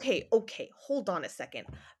 Oh, okay. Hold on a second.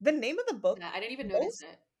 The name of the book, Yeah, I didn't even notice most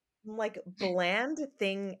it. like bland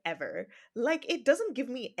thing ever. Like it doesn't give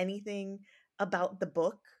me anything about the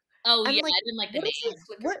book. oh And yeah, like I didn't like the what is it? name.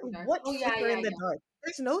 Flicker in the dark. What Oh yeah, flicker yeah, in the yeah. dark?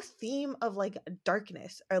 There's no theme of like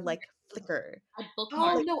darkness or like flicker. I Oh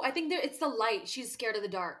bookmarked. no, I think it's the light. She's scared of the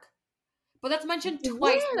dark. But that's mentioned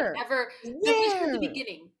twice, but Where? never. That's mentioned at the Where?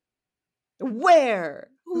 beginning. Where?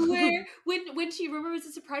 Where when she remembers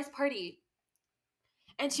the surprise party,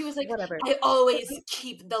 and she was like, Whatever. "I always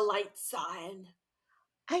keep the lights on."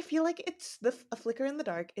 I feel like it's a flicker in the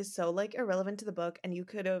dark is so like irrelevant to the book, and you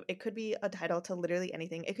could have it could be a title to literally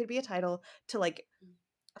anything. It could be a title to like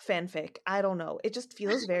fanfic. I don't know. It just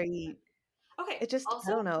feels very. Okay. It just I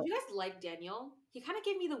Also, don't did know. you guys like Daniel? He kind of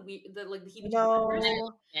gave me the like the heebie-jeebies at first. I didn't No,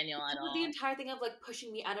 like Daniel at Because of the all. entire thing of like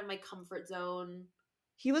pushing me out of my comfort zone.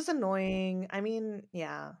 he was annoying. I mean,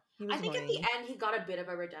 yeah, he I was think at the annoying. end he got a bit of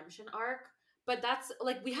a redemption arc, but that's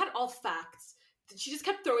like we had all facts. She just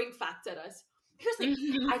kept throwing facts at us. Here's the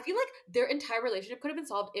thing. I feel like their entire relationship could have been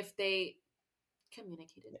solved if they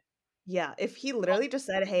communicated. Yeah, if he literally just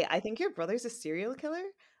said, "Hey, I think your brother's a serial killer,"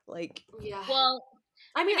 like, Yeah. Well,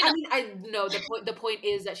 I mean, I know. I know the point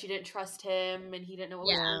is that she didn't trust him and he didn't know what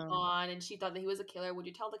was Yeah, going yeah, on and she thought that he was a killer. Would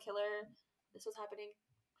you tell the killer this was happening?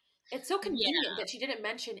 It's so yeah. convenient that she didn't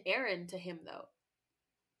mention Aaron to him though,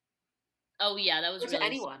 Oh yeah, that was or to really.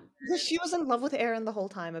 anyone. because she was in love with Aaron the whole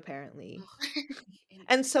time, apparently, Ugh. And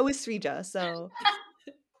and so is Srija. So,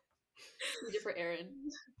 Sweeter for Aaron.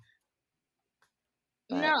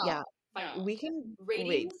 No, but yeah, Fine. no, we can wait.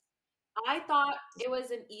 Ratings. I thought it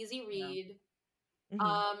was an easy no. read. Mhm.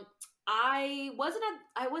 Um, I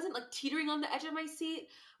wasn't like teetering on the edge of my seat,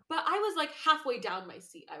 but I was like halfway down my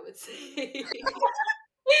seat, I would say.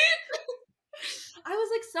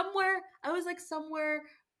 I was like somewhere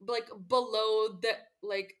like below the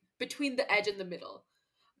like between the edge and the middle.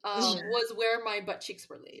 Mhm. Was where my butt cheeks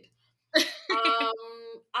were laid.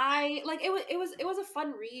 Um I like it was a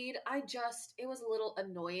fun read. It was a little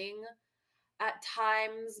annoying at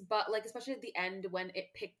times, but like especially at the end when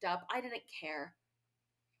it picked up, I didn't care.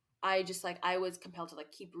 I just like I was compelled to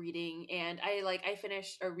like keep reading and I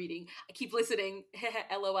finished or reading. I keep listening.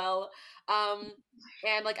 LOL.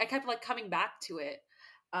 And like I kept like coming back to it.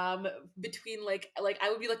 Between like I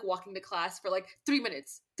would be like walking to class for like 3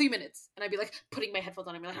 minutes, 3 minutes, and I'd be like putting my headphones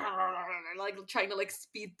on and be like trying to like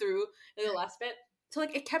speed through the last bit. So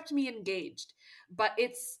like it kept me engaged, but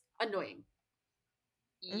it's annoying.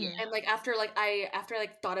 Yeah. Mhm. And like after I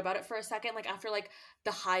like thought about it for a second, like after like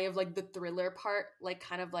the high of like the thriller part like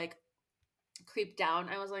kind of like creeped down,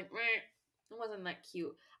 I was like, it wasn't that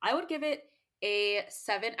cute. I would give it a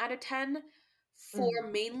 7 out of 10 for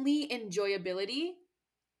Mhm. mainly enjoyability.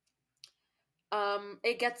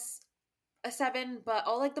 It gets a 7, but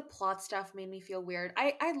all like the plot stuff made me feel weird.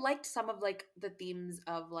 I liked some of like the themes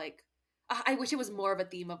of like I wish it was more of a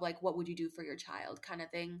theme of like what would you do for your child kind of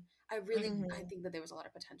thing. I Mhm. think that there was a lot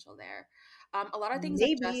of potential there. A lot of things that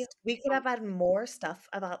Maybe just we could have had more stuff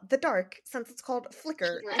about the dark since it's called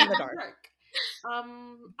Flicker flicker in in the the dark. dark.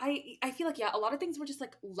 I feel like yeah, a lot of things were just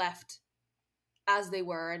like left as they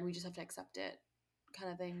were, and we just have to accept it,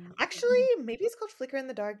 kind of thing. Actually, maybe it's called Flicker in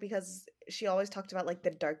the Dark because she always talked about like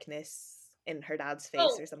the darkness in her dad's face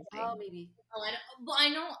Oh, or Oh, something. maybe. oh, I know. Well, I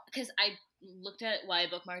know because I looked at why I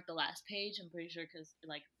bookmarked the last page. I'm pretty sure because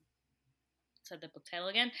like said the book title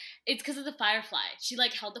again. It's because of the firefly. She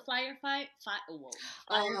like held the firefly,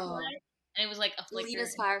 Oh, and it was like a flicker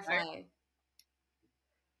Lena's in the dark. Firefly.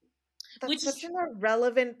 That's which is such an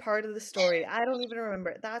irrelevant part of the story. I don't even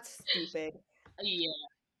remember. That's stupid. yeah.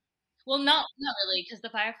 Well, not really, because the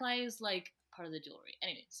firefly is like part of the jewelry.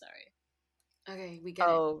 Anyway, sorry. Okay, we get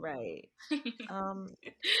it. Oh, right. Um,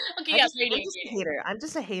 Okay, yeah, I'm rating, just a rating. hater. I'm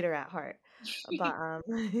just a hater at heart. But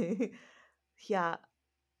yeah.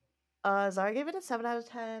 Zara gave it a 7 out of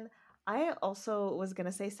 10. I also was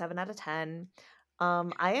gonna say 7 out of 10.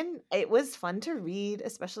 It was fun to read,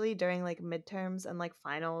 especially during like midterms and like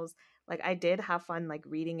finals. Like I did have fun like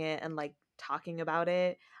reading it and like talking about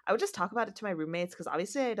it. I would just talk about it to my roommates because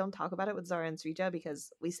obviously I don't talk about it with Zara and Srija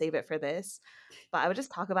because we save it for this. But I would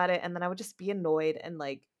just talk about it and then I would just be annoyed and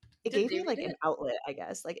like it Did gave they me read like an it? outlet, I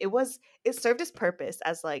guess. Like it served its purpose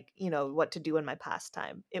as like, what to do in my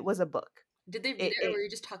pastime. It was a book. Did they read It, it, or it were you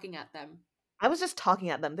just talking at them? I was just talking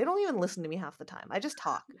at them. They don't even listen to me half the time. I just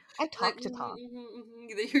talk. I Like, talk to talk.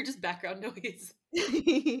 you're just background noise.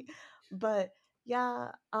 But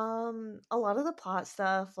yeah, a lot of the plot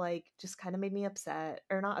stuff like just kind of made me upset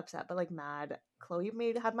or not upset, but like mad. Chloe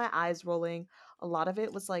made had my eyes rolling. A lot of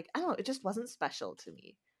it was like, I don't know, it just wasn't special to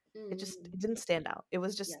me. It Mm, didn't stand out. It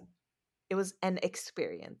was just yeah. it was an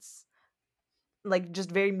experience. Like just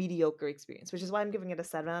very mediocre experience, which is why I'm giving it a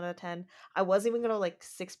 7 out of 10. I was even gonna like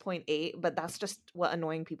 6.8, but that's just what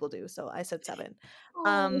annoying people do. So I said 7. Oh.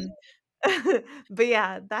 Um but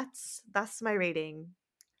yeah, that's my rating.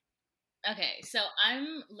 Okay, so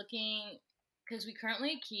I'm looking because we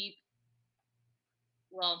currently keep.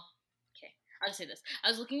 Well, okay, I'll just say this. I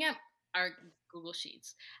was looking at our Google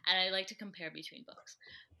Sheets, and I like to compare between books.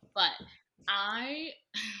 But I,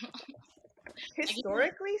 I give it,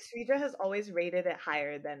 Historically, Sridra has always rated it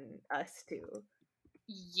higher than us too.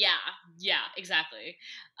 yeah, exactly.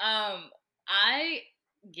 I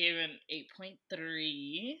gave it an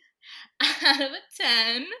 8.3 out of a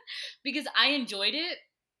 10 because I enjoyed it.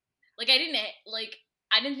 Like I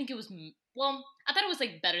didn't think it was well. I thought it was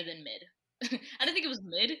like better than mid. I didn't think it was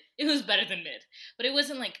mid. It was better than mid, but it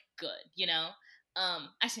wasn't like good.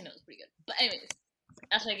 Actually no, it was pretty good. But anyways,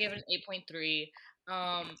 that's why I gave it an 8.3.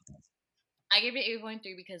 I gave it 8.3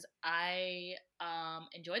 because I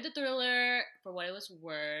enjoyed the thriller for what it was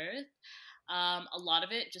worth. A lot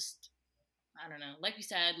of it just I don't know. Like we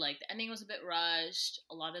said, like the ending was a bit rushed.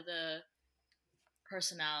 A lot of the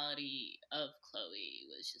personality of Chloe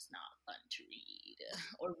was just not fun to read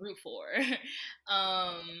or root for.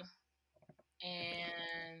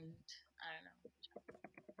 And I don't know.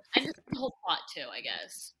 And just the whole plot too, I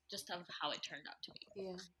guess. Just of how it turned out to be.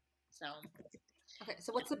 Yeah. So Okay,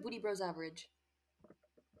 so what's the Booty Bros average?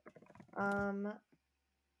 Um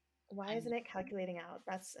why I'm isn't it calculating out?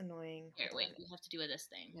 That's annoying. here. Hold Wait, on. we have to do this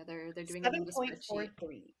thing. Yeah, they're doing it in the spreadsheet.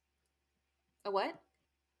 7.43. A what?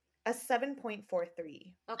 A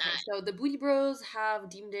 7.43. Okay, so the Booty Bros have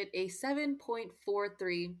deemed it a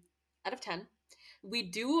 7.43 out of 10. We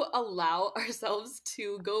do allow ourselves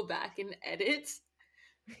to go back and edit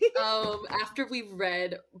after we've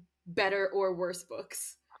read better or worse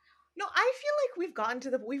books. No, I feel like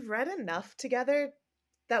we've read enough together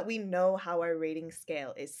that we know how our rating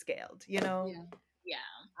scale is scaled, you know? Yeah. Yeah.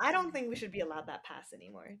 I don't think we should be allowed that pass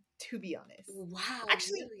anymore, to be honest. Wow,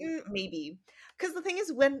 Actually, really? maybe. Because the thing is,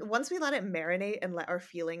 once we let it marinate and let our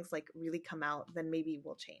feelings like really come out, then maybe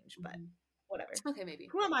we'll change. But whatever. Okay, maybe.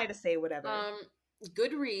 Who am I to say whatever?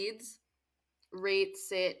 Goodreads rates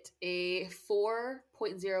it a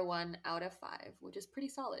 4.01 out of 5, which is pretty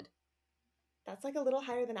solid. That's like a little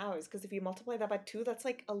higher than ours. Because if you multiply that by 2, that's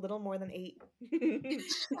like a little more than 8.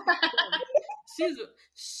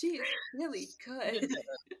 She's really good.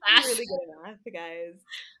 I'm really good at math, guys.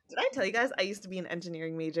 Did I tell you guys I used to be an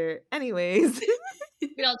engineering major? Anyways.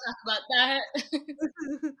 We don't talk about that.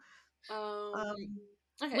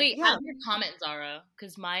 Okay. Wait, yeah. I have your comment, Zara,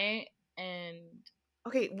 because my and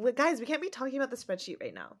Okay, guys, we can't be talking about the spreadsheet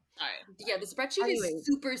right now. sorry. Yeah, the spreadsheet is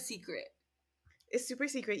super secret. It's super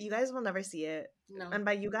secret. You guys will never see it. No. And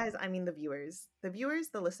by you guys, I mean the viewers. The viewers,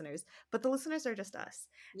 the listeners. But the listeners are just us.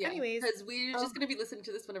 Yeah, anyways. Because we're just going to be listening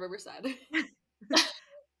to this whenever we're sad.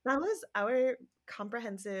 That was our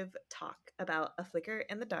comprehensive talk about A Flicker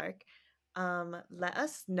in the Dark. Let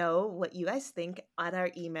us know what you guys think at our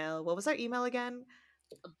email. What was our email again?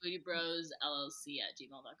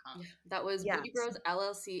 BootyBrosLLC@gmail.com. Yeah, that was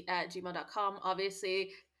bootybroslllc@gmail.com.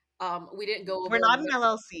 Obviously, we didn't go over. We're not an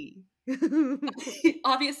LLC.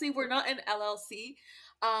 Obviously, we're not an LLC.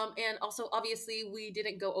 And also, obviously, we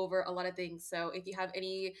didn't go over a lot of things. So if you have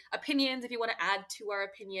any opinions, if you want to add to our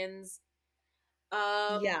opinions,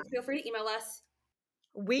 feel free to email us.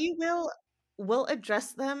 We'll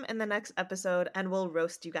address them in the next episode and we'll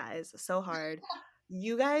roast you guys so hard.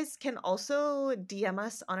 You guys can also DM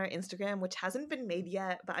us on our Instagram, which hasn't been made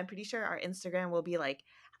yet, but I'm pretty sure our Instagram will be like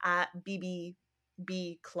at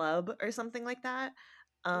BBB Club or something like that.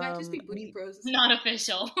 It might just be Booty Bros. Not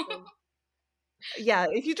official. Yeah,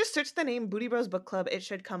 if you just search the name Booty Bros Book Club, it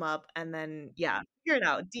should come up, and then figure it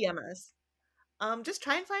out. DM us. Just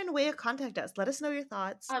try and find a way to contact us. Let us know your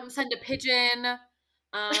thoughts. Send a pigeon.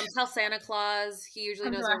 Tell Santa Claus. He usually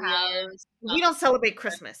Come knows to where our we are. house. We don't celebrate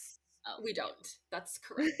Christmas. Oh. We don't. That's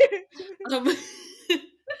correct. But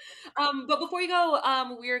before you go,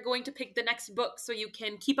 we're going to pick the next book so you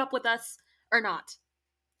can keep up with us or not,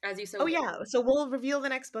 as you so. Oh yeah, so we'll reveal the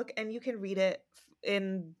next book, and you can read it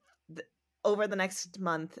over the next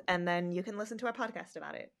month, and then you can listen to our podcast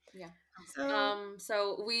about it. Yeah.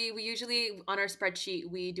 So, we usually on our spreadsheet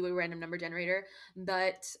we do a random number generator.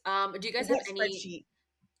 But do you guys have any spreadsheet?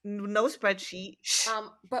 No spreadsheet.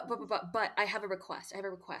 But I have a request.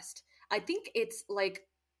 I think it's like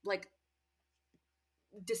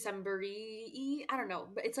December-y. I don't know,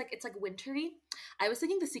 but it's like wintry. I was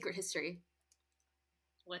thinking The Secret History.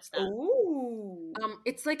 What's that? Ooh.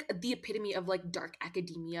 It's like the epitome of like dark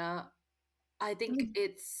academia. I think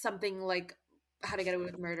it's something like How to Get Away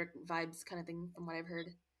with Murder vibes kind of thing from what I've heard.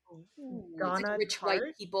 It's like rich white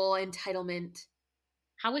people, entitlement.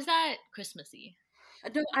 How is that Christmassy?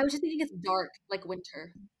 No, I was just thinking it's dark, like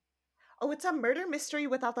winter. Oh, it's a murder mystery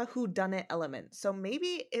without the whodunit element. So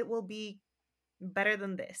maybe it will be better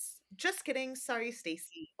than this. Just kidding. Sorry,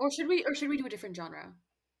 Stacy. Or should we do a different genre?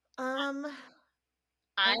 I'm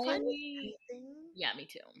fine with anything. Yeah, me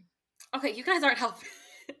too. Okay, you guys aren't helping.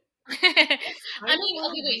 Okay, wait.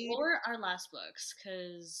 What were our last books?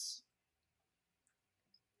 Because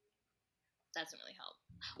that doesn't really help.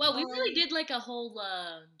 Well, we really did like a whole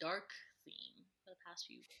dark theme for the past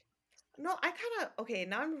few. No, I kind of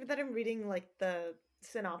now that I'm reading like the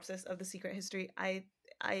synopsis of The Secret History,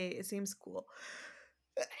 it seems cool.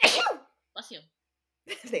 Bless you.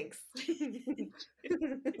 Thanks.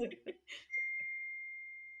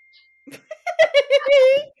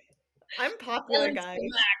 I'm popular, guys.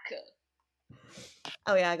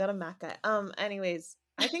 Oh yeah, I got a Mac guy. Anyways,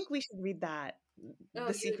 I think we should read that.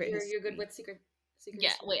 The Secret History. You're good with Secret Yeah,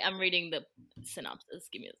 History. wait, I'm reading the synopsis.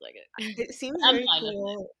 Give me a second. It seems very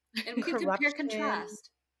cool. And we can compare contrast.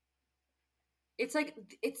 It's like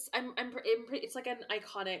it's like an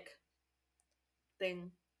iconic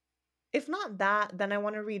thing. If not that, then I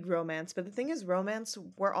want to read romance. But the thing is, romance,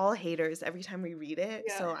 we're all haters every time we read it.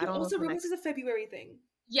 Yeah. So I don't know. Also, romance is a February thing.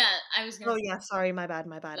 Yeah, I was gonna say yeah, sorry, my bad.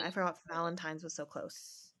 I forgot Valentine's was so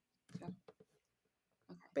close. Yeah.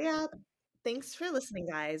 Okay. But yeah, thanks for listening,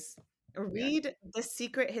 guys. Read The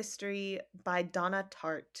Secret History by Donna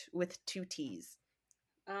Tartt with 2 T's.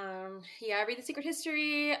 Read The Secret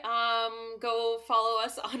History. Go follow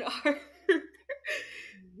us on our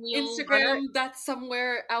Instagram that's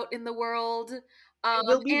somewhere out in the world. It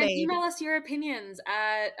will be made. Email us your opinions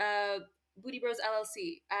at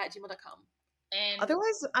bootybroslllc@gmail.com. And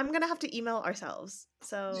otherwise, I'm going to have to email ourselves.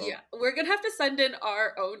 So yeah, we're going to have to send in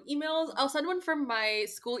our own emails. I'll send one from my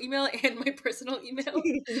school email and my personal email to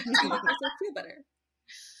make myself feel better.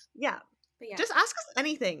 Yeah. Just ask us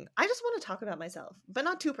anything. I just want to talk about myself, but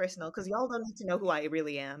not too personal because y'all don't need to know who I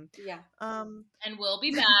really am. Yeah. And we'll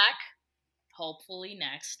be back hopefully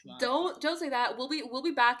next month. Don't say that. We'll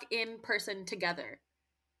be back in person together.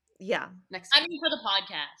 Yeah. Next time. I mean for the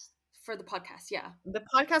podcast. For the podcast, yeah. The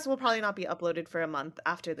podcast will probably not be uploaded for a month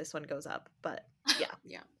after this one goes up, but yeah.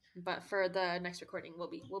 Yeah. But for the next recording,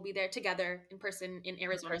 we'll be there together in person in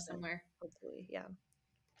Arizona somewhere. Hopefully, yeah.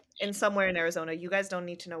 In somewhere in Arizona. You guys don't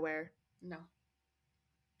need to know where. No.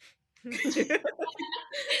 Okay.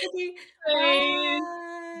 Bye.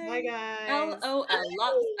 Bye, guys. LOL.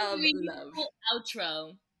 Lots of love.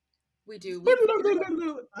 Outro. We do.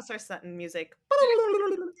 That's our Sutton music.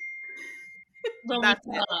 That's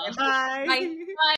it. Bye. Bye.